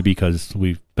mind because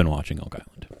we've been watching Oak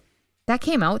Island. That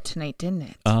came out tonight, didn't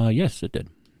it? Yes, it did.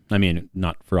 I mean,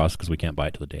 not for us because we can't buy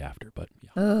it till the day after, but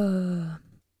yeah.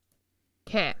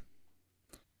 Okay.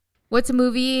 What's a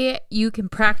movie you can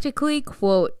practically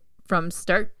quote from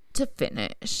start to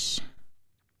finish?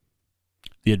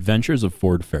 The Adventures of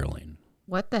Ford Fairlane.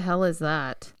 What the hell is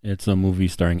that? It's a movie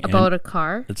starring... About a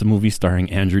car? It's a movie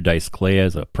starring Andrew Dice Clay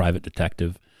as a private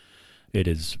detective. It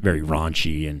is very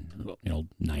raunchy and,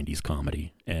 90s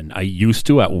comedy. And I used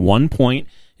to, at one point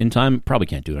in time, probably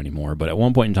can't do it anymore, but at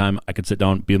one point in time, I could sit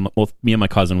down, both me and my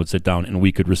cousin would sit down, and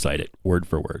we could recite it word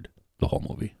for word, the whole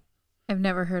movie. I've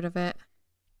never heard of it.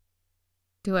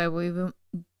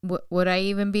 Would I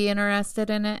even be interested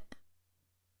in it?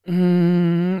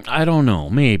 I don't know.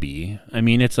 Maybe. I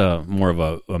mean, it's more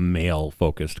of a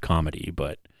male-focused comedy,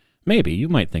 but maybe you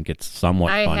might think it's somewhat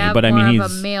funny. But I mean,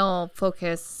 he's a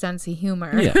male-focused sense of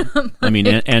humor. Yeah. I mean,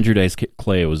 Andrew Dice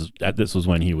Clay this was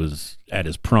when he was at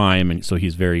his prime, and so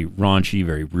he's very raunchy,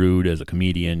 very rude as a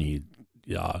comedian.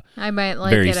 I might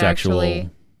like very it sexual. Actually.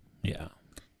 Yeah.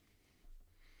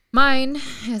 Mine,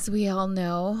 as we all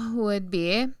know, would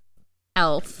be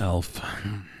Elf. Elf.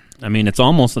 I mean, it's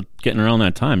almost getting around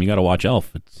that time. You got to watch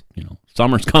Elf. It's,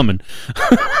 summer's coming.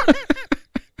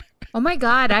 Oh my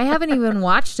God, I haven't even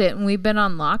watched it, and we've been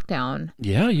on lockdown.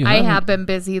 Yeah, I have been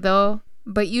busy though,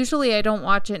 but usually I don't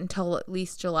watch it until at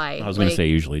least July. I was going to say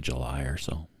usually July or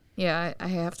so. Yeah, I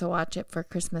have to watch it for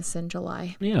Christmas in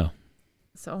July. Yeah.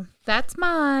 So that's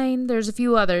mine. There's a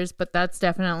few others, but that's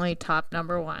definitely top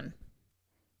number one.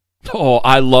 Oh,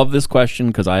 I love this question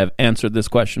because I have answered this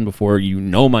question before. You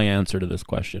know my answer to this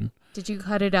question. Did you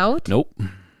cut it out? Nope.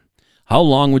 How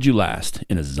long would you last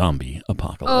in a zombie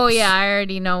apocalypse? Oh, yeah, I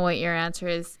already know what your answer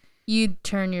is. You'd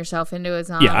turn yourself into a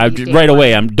zombie. Yeah, right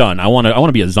away, I'm done. I want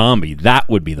to be a zombie. That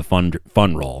would be the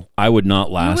fun role. I would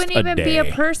not last a day. You wouldn't even be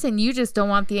a person. You just don't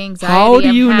want the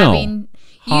anxiety of having...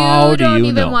 You don't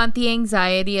even want the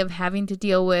anxiety of having to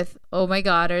deal with, oh my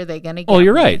God, are they going to get me? Oh,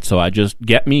 you're right. So I just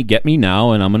get me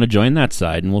now, and I'm going to join that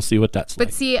side, and we'll see what that's like.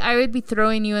 But see, I would be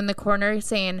throwing you in the corner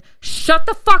saying, shut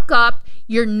the fuck up.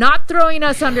 You're not throwing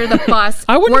us under the bus.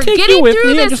 I wouldn't take you with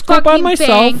me. I'd just go by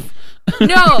myself.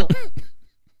 No.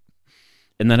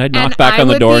 And then I'd knock back on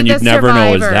the door, and you'd never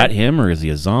know, is that him or is he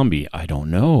a zombie? I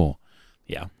don't know.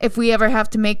 Yeah. If we ever have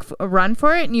to make a run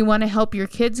for it and you want to help your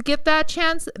kids get that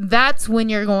chance, that's when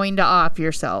you're going to off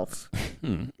yourself.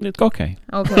 It's okay.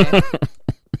 Okay.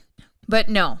 But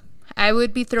no, I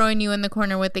would be throwing you in the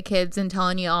corner with the kids and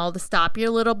telling you all to stop your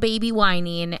little baby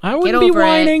whining. I wouldn't be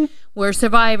whining. We're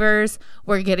survivors.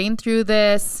 We're getting through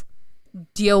this.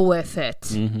 Deal with it.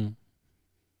 Mm-hmm.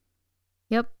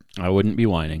 Yep. I wouldn't be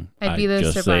whining. I'd be the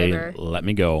just survivor. Say, let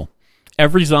me go.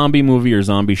 Every zombie movie or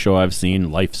zombie show I've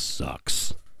seen, life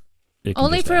sucks.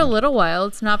 Only for a little while.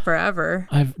 It's not forever.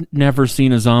 I've never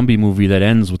seen a zombie movie that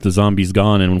ends with the zombies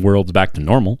gone and world's back to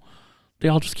normal. they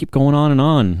all just keep going on and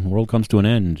on. The world comes to an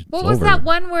end. What was that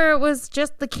one where it was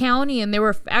just the county and they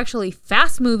were actually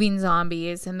fast-moving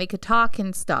zombies and they could talk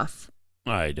and stuff?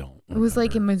 I don't remember. It was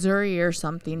like in Missouri or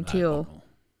something, too.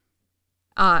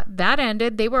 That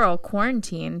ended. They were all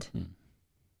quarantined.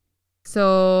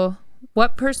 So,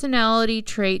 what personality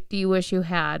trait do you wish you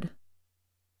had?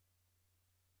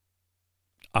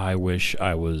 I wish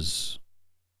I was...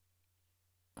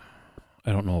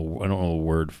 I don't know a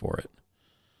word for it.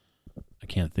 I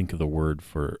can't think of the word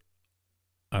for...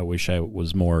 I wish I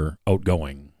was more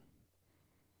outgoing.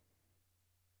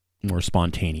 More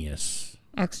spontaneous.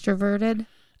 Extroverted?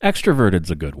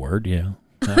 Extroverted's a good word, yeah.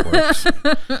 That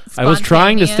works. I was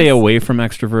trying to stay away from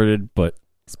extroverted, but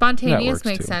spontaneous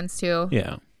makes sense too.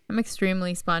 Yeah. I'm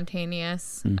extremely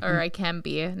spontaneous, or I can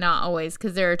be. Not always,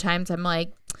 because there are times I'm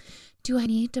like, do I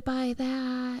need to buy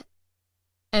that?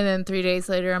 And then 3 days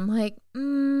later, I'm like,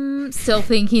 still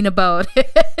thinking about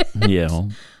it. Yeah.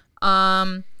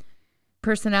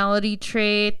 Personality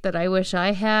trait that I wish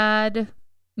I had,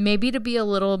 maybe to be a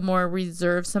little more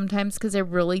reserved sometimes, because I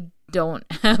really don't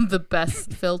have the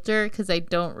best filter, because I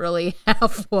don't really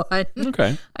have one.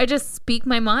 Okay. I just speak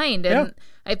my mind, and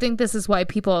I think this is why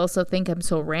people also think I'm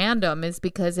so random, is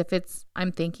because if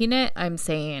I'm thinking it, I'm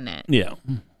saying it. Yeah.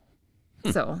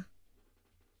 So.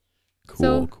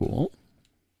 Cool.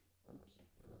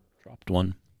 Dropped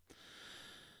one.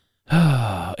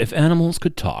 If animals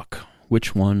could talk,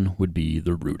 which one would be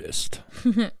the rudest?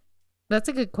 That's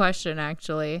a good question,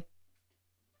 actually.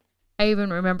 I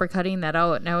even remember cutting that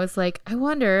out, and I was like, I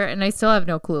wonder, and I still have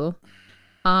no clue.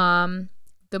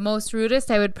 The most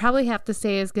rudest I would probably have to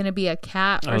say is going to be a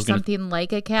cat or something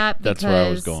like a cat. That's where I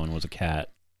was going, was a cat.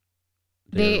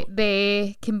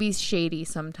 They can be shady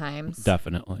sometimes.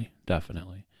 Definitely.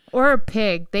 Or a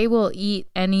pig. They will eat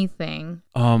anything.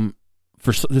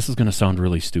 This is going to sound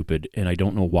really stupid, and I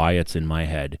don't know why it's in my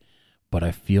head, but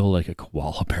I feel like a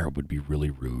koala bear would be really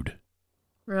rude.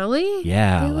 Really?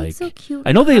 Yeah, they like look so cute.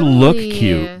 I know they look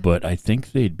cute, but I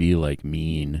think they'd be like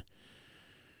mean.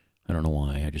 I don't know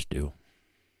why. I just do.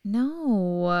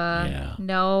 No. Yeah.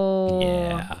 No.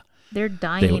 Yeah. They're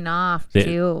dying off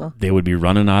too. They would be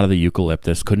running out of the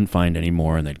eucalyptus, couldn't find any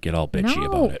more, and they'd get all bitchy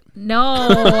about it.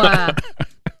 No.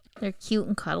 They're cute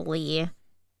and cuddly.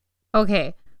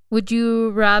 Okay. Would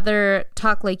you rather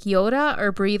talk like Yoda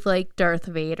or breathe like Darth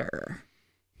Vader?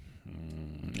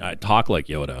 I talk like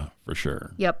Yoda, for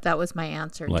sure. Yep, that was my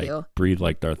answer, too. Breathe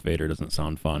like Darth Vader doesn't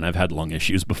sound fun. I've had lung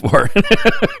issues before.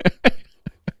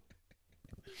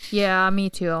 Yeah, me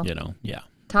too. Yeah.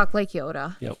 Talk like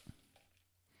Yoda. Yep.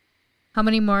 How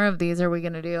many more of these are we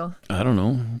going to do? I don't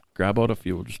know. Grab out a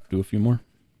few. We'll just do a few more.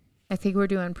 I think we're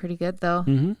doing pretty good, though.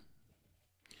 Mm-hmm.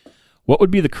 What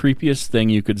would be the creepiest thing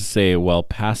you could say while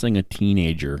passing a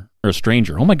teenager or a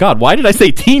stranger? Oh my God, why did I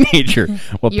say teenager?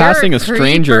 While passing a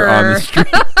stranger on the street.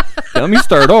 Let me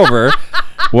start over.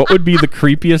 What would be the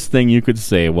creepiest thing you could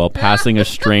say while passing a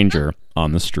stranger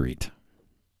on the street?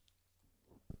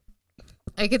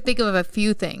 I could think of a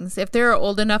few things. If they were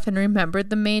old enough and remembered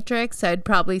The Matrix, I'd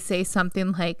probably say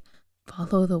something like,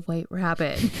 follow the white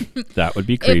rabbit. That would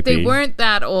be creepy. If they weren't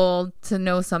that old to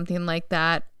know something like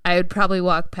that, I would probably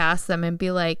walk past them and be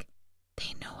like,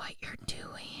 they know what you're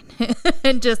doing.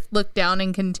 And just look down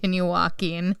and continue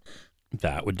walking.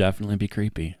 That would definitely be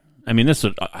creepy. I mean, this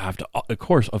would have to,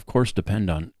 of course, depend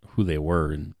on who they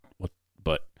were and what,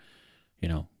 but,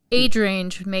 age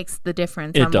range makes the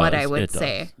difference on what I would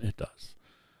say. It does.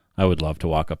 I would love to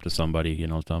walk up to somebody,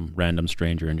 some random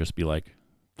stranger and just be like,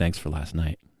 thanks for last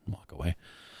night. And walk away.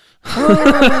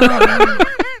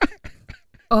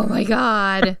 Oh my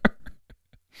God.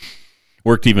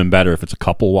 Worked even better if it's a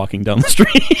couple walking down the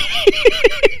street.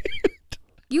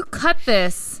 You cut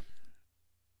this.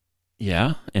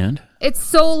 Yeah, and? It's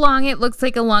so long it looks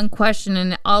like a long question,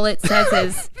 and all it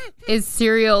says is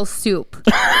cereal soup.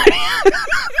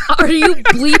 Are you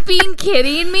bleeping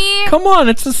kidding me? Come on,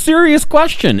 it's a serious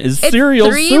question. It's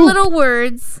cereal soup? 3 little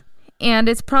words, and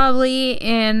it's probably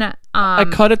in I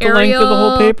cut it the length of the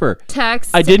whole paper.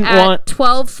 Text. I didn't want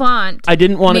 12 font. I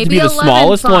didn't want it to be the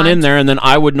smallest one in there, and then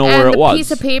I would know where it was. The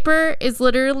piece of paper is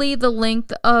literally the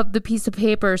length of the piece of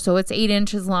paper, so it's 8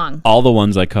 inches long. All the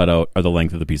ones I cut out are the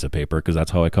length of the piece of paper because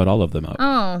that's how I cut all of them out.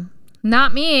 Oh,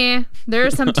 not me. There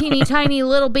are some teeny tiny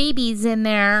little babies in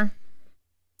there.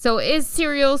 So is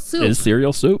cereal soup? Is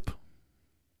cereal soup?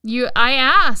 I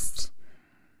asked.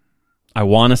 I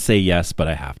want to say yes, but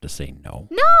I have to say no.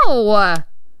 No.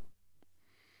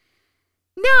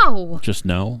 No. Just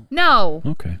no? No.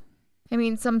 Okay. I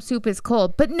mean, some soup is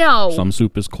cold, but no. Some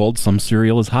soup is cold. Some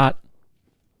cereal is hot.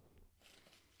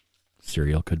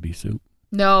 Cereal could be soup.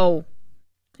 No.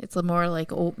 It's more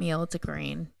like oatmeal. It's a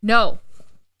grain. No.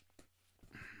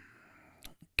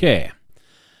 Okay.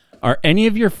 Are any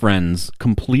of your friends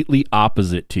completely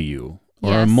opposite to you?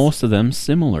 Or Yes. are most of them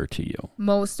similar to you?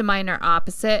 Most of mine are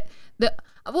opposite.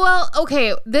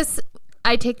 Okay,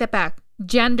 I take that back.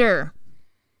 Gender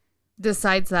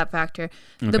decides that factor.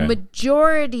 The Okay.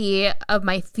 majority of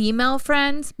my female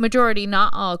friends, majority,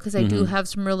 not all, because I do have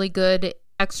some really good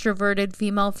extroverted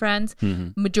female friends.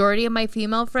 Majority of my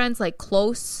female friends, like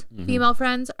close female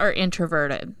friends, are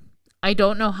introverted. I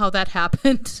don't know how that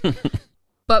happened.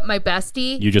 But my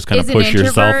bestie, You just kind of push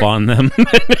yourself on them.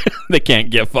 They can't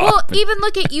give up. Well, even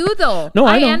look at you though. No,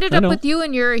 I know, ended I up know. with you,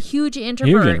 and you're a huge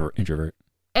introvert. Huge introvert.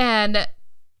 And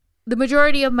the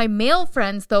majority of my male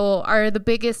friends, though, are the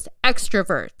biggest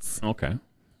extroverts. Okay.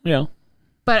 Yeah.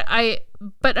 But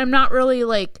I'm not really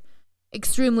like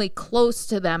extremely close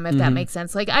to them, if that makes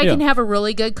sense. Like I can have a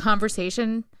really good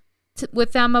conversation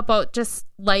with them about just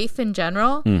life in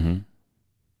general,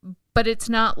 but it's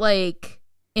not like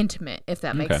intimate, if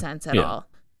that makes sense at all.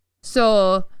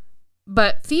 So,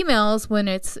 but females, when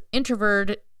it's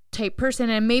introvert type person,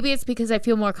 and maybe it's because I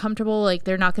feel more comfortable, like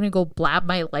they're not going to go blab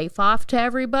my life off to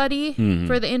everybody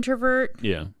for the introvert,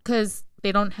 because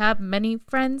they don't have many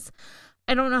friends.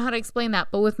 I don't know how to explain that,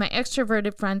 but with my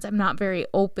extroverted friends, I'm not very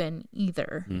open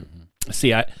either.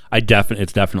 See,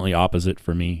 it's definitely opposite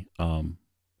for me.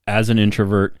 As an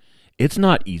introvert, it's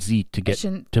not easy to get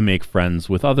to make friends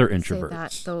with other introverts. Say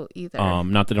that though either.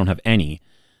 Not that I don't have any,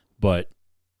 but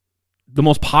the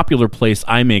most popular place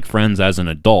I make friends as an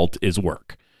adult is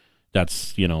work.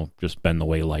 That's, just been the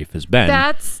way life has been.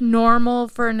 That's normal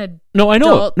for an adult. No, I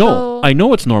know. No, I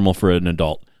know it's normal for an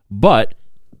adult, but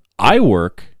I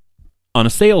work on a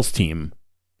sales team.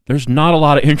 There's not a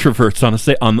lot of introverts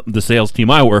on the sales team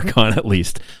I work on, at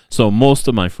least. So most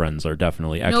of my friends are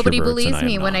definitely extroverts. Nobody believes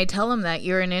me when I tell them that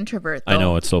you're an introvert, though. I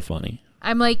know, it's so funny.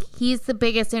 I'm like, he's the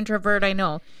biggest introvert I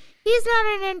know. He's not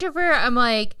an introvert. I'm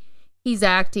like, he's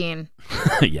acting.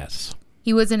 Yes.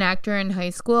 He was an actor in high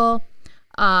school.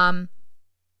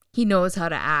 He knows how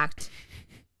to act.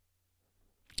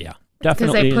 Yeah,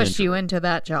 definitely. Because I pushed you into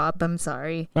that job. I'm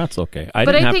sorry. That's okay. I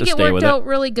think it worked out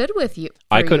really good with you.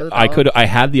 I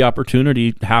had the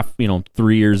opportunity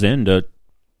 3 years in to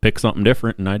pick something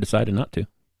different, and I decided not to.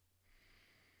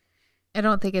 I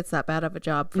don't think it's that bad of a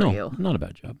job for you. No, not a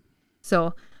bad job.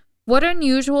 So, what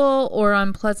unusual or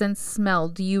unpleasant smell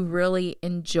do you really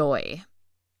enjoy?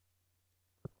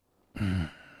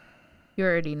 You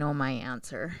already know my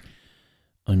answer.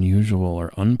 Unusual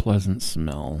or unpleasant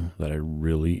smell that I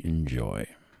really enjoy.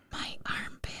 My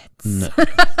armpits. No.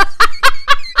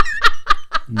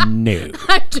 No.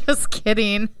 I'm just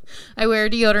kidding. I wear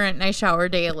deodorant and I shower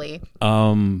daily.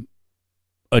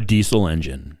 A diesel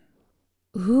engine.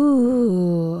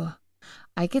 Ooh.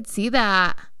 I could see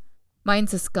that.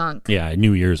 Mine's a skunk. Yeah,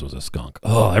 New Year's was a skunk.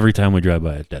 Oh, every time we drive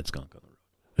by a dead skunk on the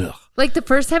road. Ugh. Like the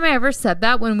first time I ever said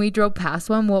that when we drove past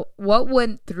one, what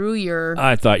went through your...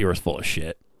 I thought you were full of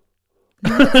shit.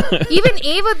 Even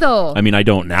Ava, though. I mean, I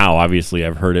don't now. Obviously,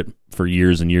 I've heard it for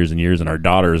years and years and years, and our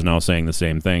daughter is now saying the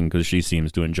same thing because she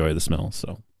seems to enjoy the smell.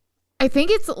 So I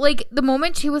think it's like the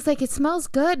moment she was like, it smells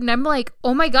good. And I'm like,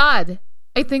 oh my God.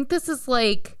 I think this is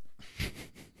like...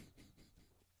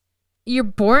 You're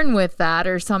born with that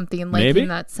or something, like Maybe? In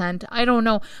that scent. I don't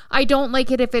know. I don't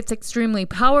like it if it's extremely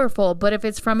powerful, but if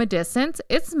it's from a distance,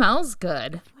 it smells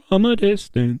good. From a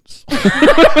distance.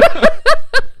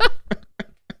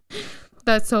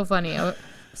 That's so funny. I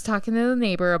was talking to the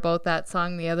neighbor about that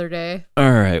song the other day.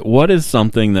 All right. What is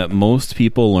something that most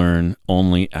people learn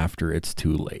only after it's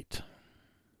too late?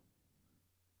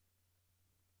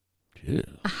 Ew.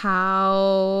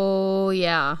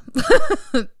 Yeah.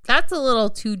 That's a little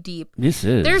too deep. This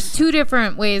is. There's two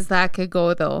different ways that could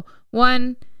go, though.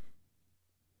 One,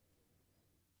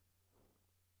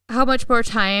 how much more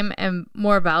time and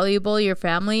more valuable your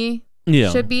family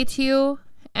should be to you.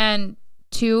 And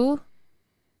two,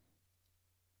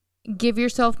 give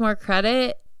yourself more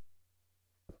credit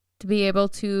to be able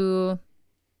to,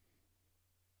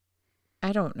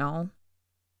 I don't know.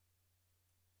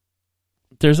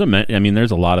 There's a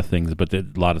lot of things, but a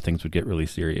lot of things would get really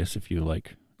serious if you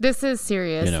like. This is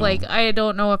serious. You know. Like, I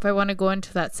don't know if I want to go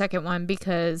into that second one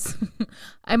because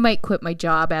I might quit my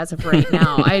job as of right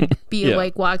now. I'd be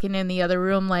like walking in the other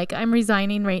room like, I'm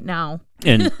resigning right now.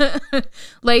 And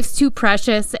life's too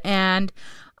precious, and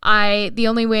the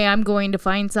only way I'm going to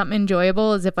find something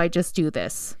enjoyable is if I just do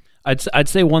this. I'd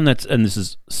say one that's, and this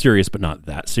is serious but not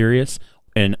that serious,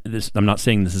 and this, I'm not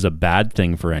saying this is a bad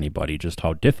thing for anybody, just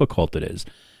how difficult it is.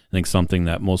 I think something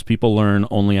that most people learn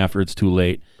only after it's too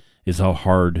late is how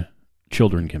hard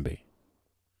children can be.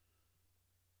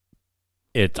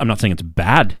 I'm not saying it's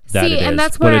bad that it is. And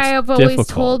that's why I have always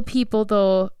told people,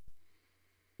 though,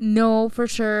 know for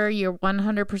sure you're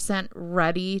 100%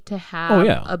 ready to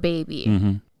have a baby.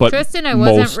 Mm-hmm. But Tristan, I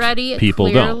wasn't ready. People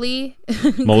clearly.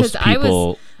 Don't. Most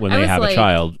people, when they have a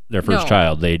child, their first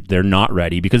child, they're not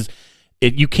ready because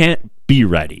you can't be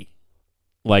ready.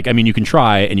 Like, I mean, you can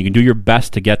try and you can do your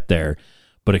best to get there,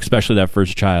 but especially that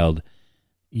first child,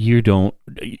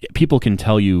 people can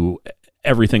tell you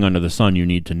everything under the sun you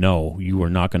need to know. You are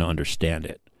not going to understand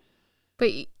it. But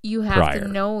you have to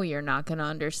know you're not going to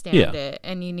understand it,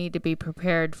 and you need to be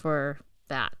prepared for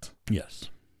that. Yes.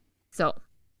 So,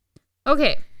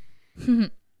 okay.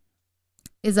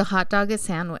 Is a hot dog a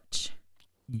sandwich?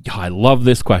 I love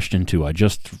this question too. I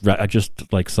just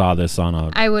saw this on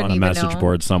a message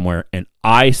board somewhere, and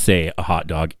I say a hot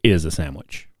dog is a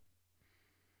sandwich.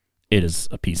 It is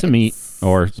a piece of meat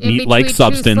or meat-like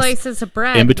substance. 2 slices of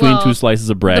bread. In between 2 slices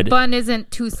of bread. The bun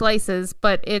isn't 2 slices,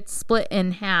 but it's split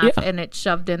in half and it's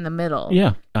shoved in the middle.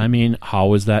 Yeah. I mean,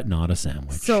 how is that not a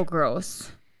sandwich? So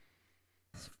gross.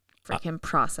 Freaking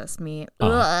processed meat. A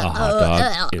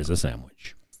hot dog is a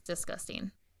sandwich. It's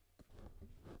disgusting.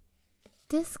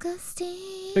 Disgusting.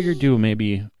 Figured do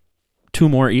maybe 2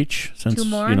 more each since,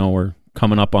 we're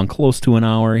coming up on close to an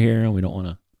hour here. We don't want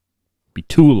to be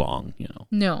too long,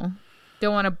 No.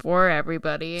 Don't want to bore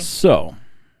everybody. So.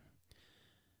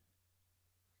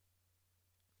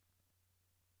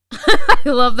 I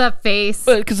love that face.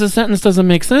 Because the sentence doesn't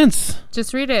make sense.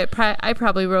 Just read it. I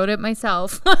probably wrote it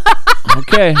myself.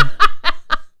 Okay.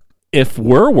 If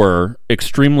we're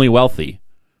extremely wealthy,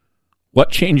 what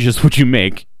changes would you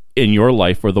make in your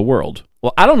life or the world?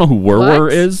 Well, I don't know who were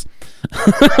is,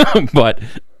 but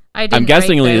I'm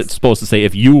guessing it's supposed to say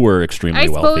if you were extremely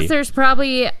wealthy. I suppose there's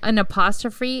probably an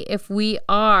apostrophe. If we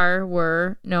are,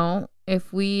 were. No,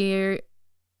 if we're.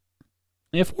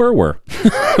 If were.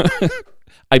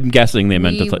 I'm guessing they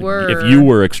meant if you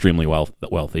were extremely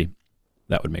wealthy,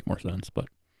 that would make more sense. But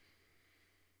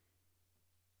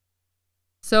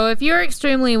so if you're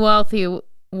extremely wealthy,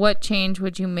 what change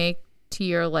would you make to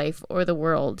your life or the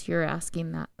world? You're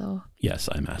asking that, though. Yes,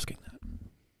 I'm asking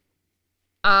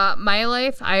that. My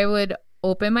life, I would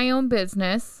open my own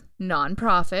business,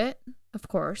 nonprofit, of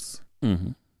course.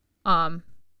 Mm-hmm.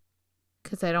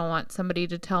 Because I don't want somebody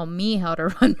to tell me how to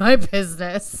run my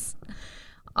business.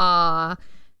 And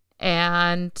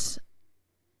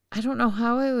I don't know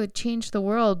how it would change the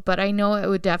world, but I know it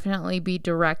would definitely be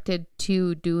directed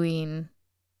to doing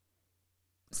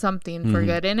something for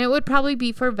good. And it would probably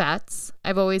be for vets.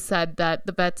 I've always said that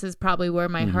the vets is probably where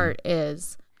my heart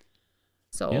is.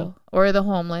 So, or the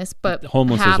homeless, but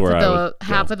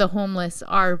half of the homeless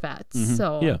are vets. Mm-hmm.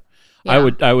 So, yeah.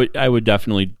 I would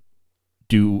definitely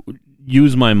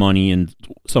use my money in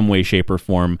some way, shape, or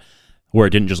form where it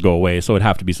didn't just go away. So it'd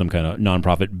have to be some kind of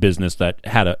nonprofit business that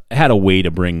had a way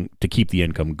to keep the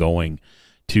income going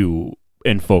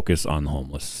and focus on the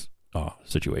homeless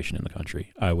situation in the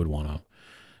country. I would want to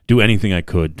do anything I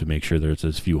could to make sure there's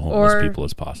as few homeless people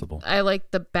as possible. I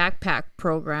like the backpack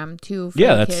program too. For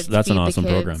that's an awesome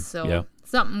program. So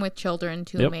something with children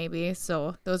too, maybe.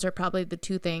 So those are probably the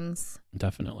 2 things.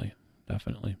 Definitely.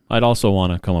 I'd also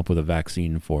want to come up with a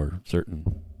vaccine for certain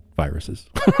viruses,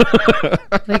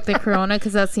 like the corona,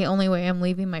 because that's the only way I'm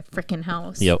leaving my freaking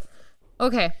house. Yep.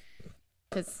 Okay.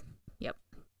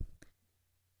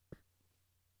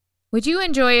 Would you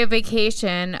enjoy a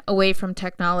vacation away from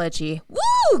technology?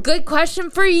 Woo! Good question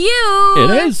for you.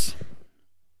 It is.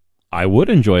 I would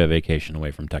enjoy a vacation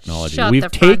away from technology. We've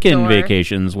taken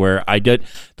vacations where I did.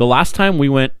 The last time we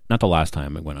went, not the last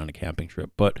time we went on a camping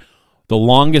trip, but the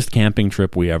longest camping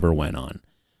trip we ever went on.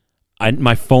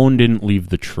 My phone didn't leave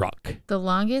the truck. The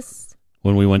longest?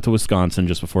 When we went to Wisconsin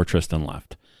just before Tristan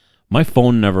left. My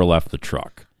phone never left the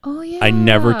truck. Oh, yeah. I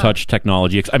never touched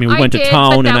technology. I mean, we went to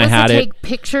town and I had it. To take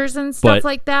pictures and stuff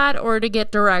like that, or to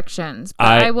get directions.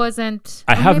 But I wasn't.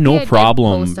 I have no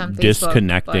problem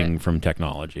disconnecting from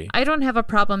technology. I don't have a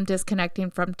problem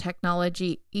disconnecting from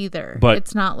technology either. But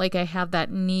it's not like I have that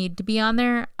need to be on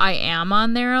there. I am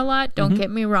on there a lot. Don't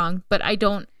get me wrong. But I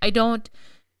don't.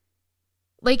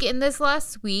 Like in this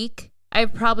last week,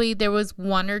 there was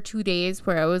 1 or 2 days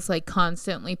where I was like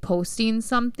constantly posting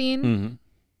something. Mm-hmm.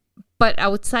 But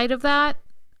outside of that,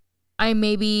 I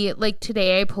maybe, like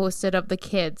today I posted of the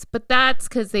kids, but that's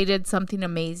because they did something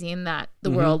amazing that the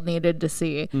world needed to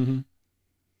see. Mm-hmm.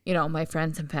 You know, my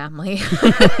friends and family.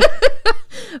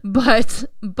 But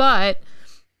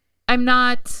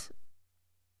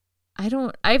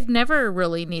I've never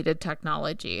really needed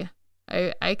technology.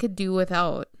 I could do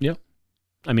without. Yeah.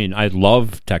 I mean, I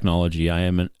love technology. I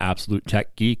am an absolute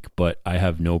tech geek, but I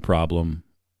have no problem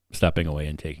stepping away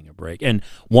and taking a break. And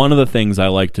one of the things I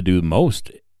like to do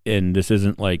most, and this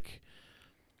isn't like,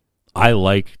 I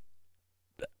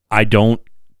don't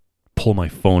pull my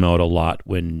phone out a lot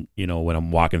when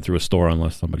I'm walking through a store,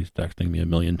 unless somebody's texting me a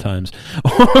million times.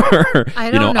 Or,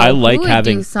 I don't know. I like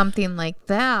having do something like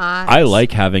that. I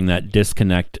like having that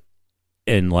disconnect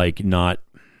and like not.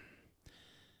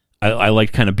 I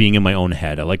like kind of being in my own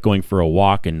head. I like going for a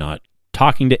walk and not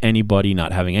talking to anybody,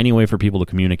 not having any way for people to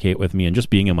communicate with me, and just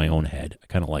being in my own head. I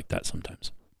kind of like that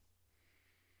sometimes.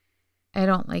 I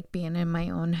don't like being in my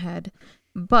own head,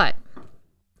 but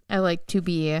I like to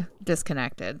be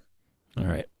disconnected. All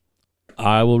right.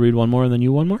 I will read one more and then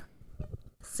you one more.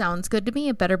 Sounds good to me.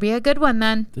 It better be a good one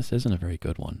then. This isn't a very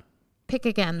good one. Pick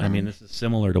again then. I mean, this is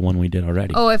similar to one we did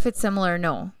already. Oh, if it's similar,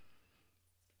 no.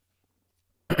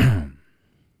 I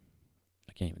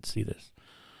can't even see this.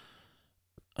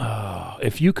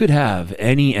 If you could have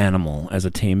any animal as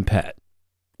a tame pet,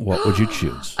 what would you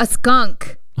choose? A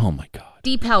skunk. Oh my God.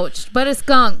 Depouched, but a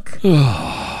skunk.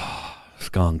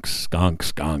 Skunks.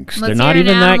 Let's They're not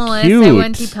even that cute. They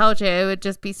wouldn't depouch it. It would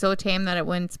just be so tame that it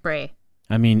wouldn't spray.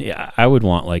 I mean, I would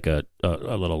want like a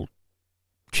little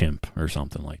chimp or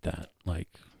something like that. Like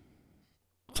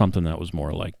something that was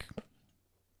more like,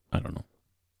 I don't know.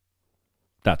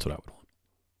 That's what I would want.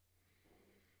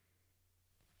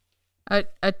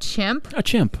 A chimp? A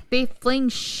chimp. They fling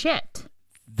shit.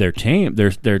 They're tame.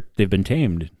 They've been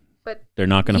tamed. But they're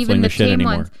not going to fling the shit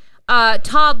anymore.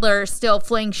 Toddlers still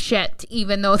fling shit,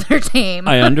 even though they're tame.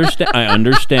 I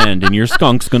understand, and your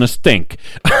skunk's going to stink.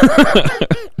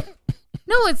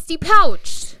 No, it's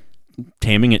depouched.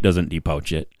 Taming it doesn't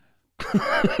depouch it.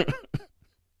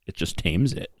 It just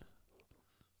tames it.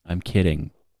 I'm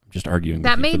kidding. I'm just arguing.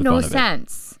 That made no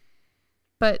sense.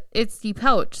 But it's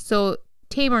depouched, so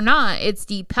tame or not, it's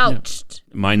depouched.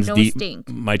 Yeah. Mine's no stink.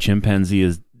 My chimpanzee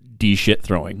is shit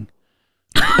throwing.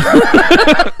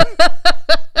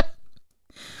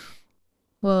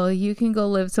 Well, you can go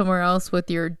live somewhere else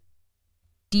with your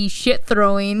shit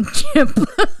throwing chimp.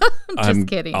 Just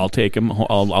kidding. I'll take him.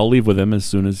 I'll leave with him as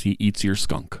soon as he eats your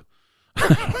skunk.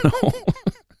 I don't know.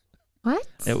 What?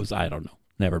 I don't know.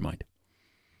 Never mind.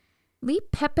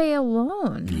 Leave Pepe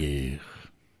alone. Yeah.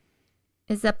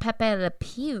 Is a Pepe Le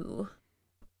Pew?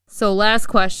 So last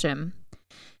question.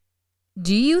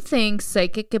 Do you think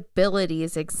psychic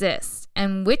abilities exist?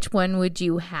 And which one would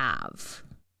you have?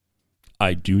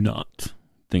 I do not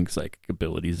think psychic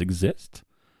abilities exist.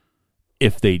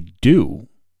 If they do,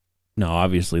 now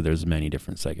obviously there's many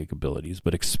different psychic abilities,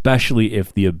 but especially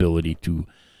if the ability to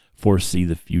foresee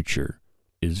the future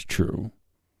is true,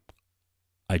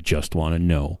 I just want to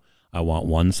know. I want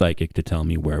one psychic to tell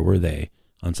me where were they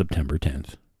on September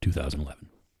 10th, 2011.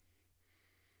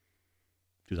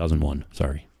 2001,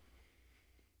 sorry.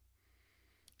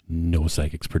 No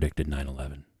psychics predicted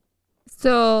 9/11.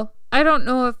 So, I don't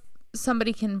know if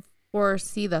somebody can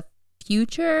foresee the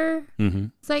future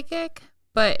psychic,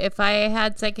 but if I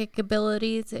had psychic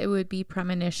abilities, it would be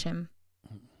premonition.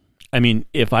 I mean,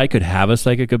 if I could have a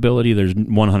psychic ability, there's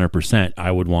 100%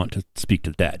 I would want to speak to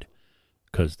the dead,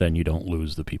 because then you don't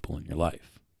lose the people in your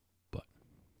life. But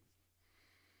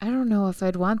I don't know if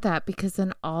I'd want that, because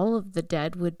then all of the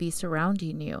dead would be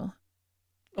surrounding you.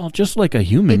 Well, just like a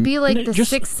human. It'd be like the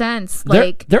Sixth Sense.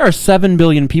 There are 7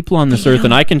 billion people on this earth,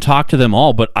 and I can talk to them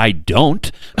all, but I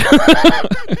don't.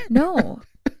 No.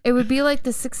 It would be like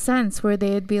the Sixth Sense, where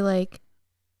they'd be like,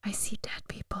 I see dead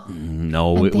people.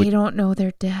 No. And they don't know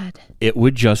they're dead. It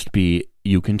would just be,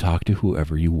 you can talk to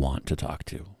whoever you want to talk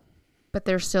to. But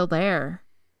they're still there.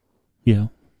 Yeah.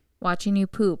 Watching you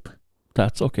poop.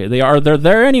 That's okay. They're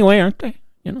there anyway, aren't they?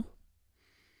 You know?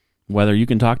 Whether you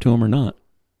can talk to them or not.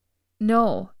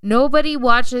 No, nobody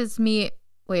watches me.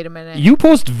 Wait a minute. You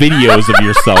post videos of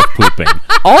yourself pooping.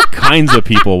 All kinds of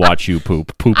people watch you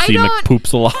poop. Poopsie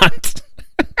McPoops a lot.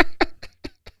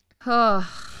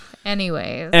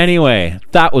 Anyway,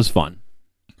 that was fun.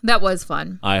 That was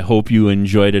fun. I hope you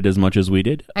enjoyed it as much as we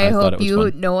did. I hope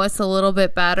you know us a little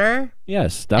bit better.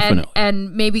 Yes, definitely.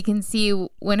 And maybe can see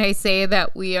when I say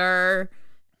that we are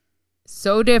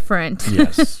so different.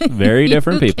 Yes, very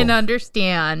different people. You can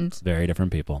understand. Very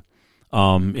different people.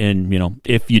 And, you know,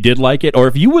 if you did like it, or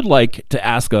if you would like to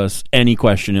ask us any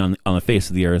question on the face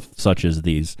of the earth, such as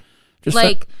these. Just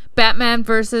like Batman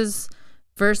versus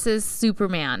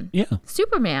Superman. Yeah.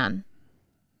 Superman.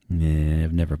 Nah,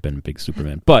 I've never been a big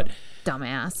Superman, but.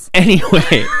 Dumbass.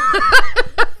 Anyway.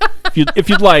 If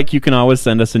you'd like, you can always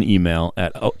send us an email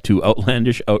to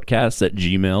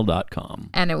outlandishoutcasts@gmail.com.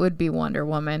 And it would be Wonder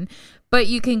Woman. But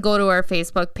you can go to our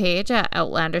Facebook page at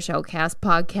Outlandish Outcast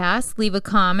Podcast, leave a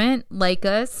comment, like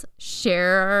us,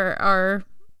 share our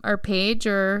our page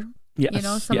or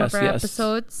some of our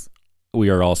episodes. We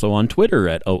are also on Twitter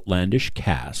at Outlandish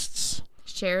Casts.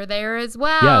 Share there as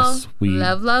well. Yes, we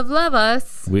love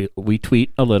us. We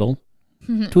tweet a little.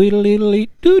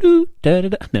 Tweet-a-leet-a-leet, doo-doo,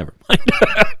 da-da-da. Never mind.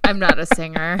 I'm not a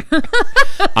singer.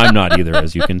 I'm not either,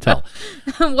 as you can tell.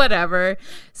 Whatever.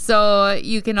 So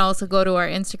you can also go to our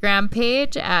Instagram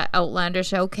page at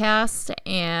Outlandish Outcast,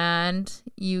 and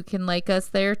you can like us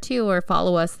there too, or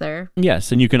follow us there.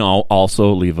 Yes, and you can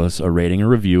also leave us a rating or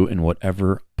review in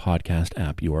whatever podcast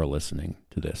app you are listening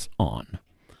to this on.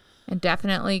 And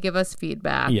definitely give us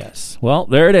feedback. Yes. Well,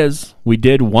 there it is. We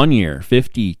did 1 year,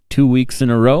 52 weeks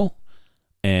in a row.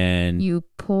 And you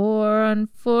poor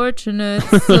unfortunate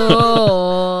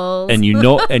souls. and you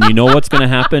know what's going to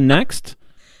happen next?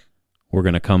 We're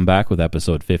going to come back with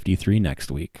episode 53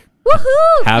 next week.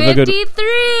 Woohoo! Have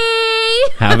 53.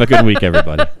 Have a good week,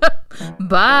 everybody.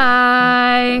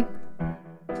 Bye.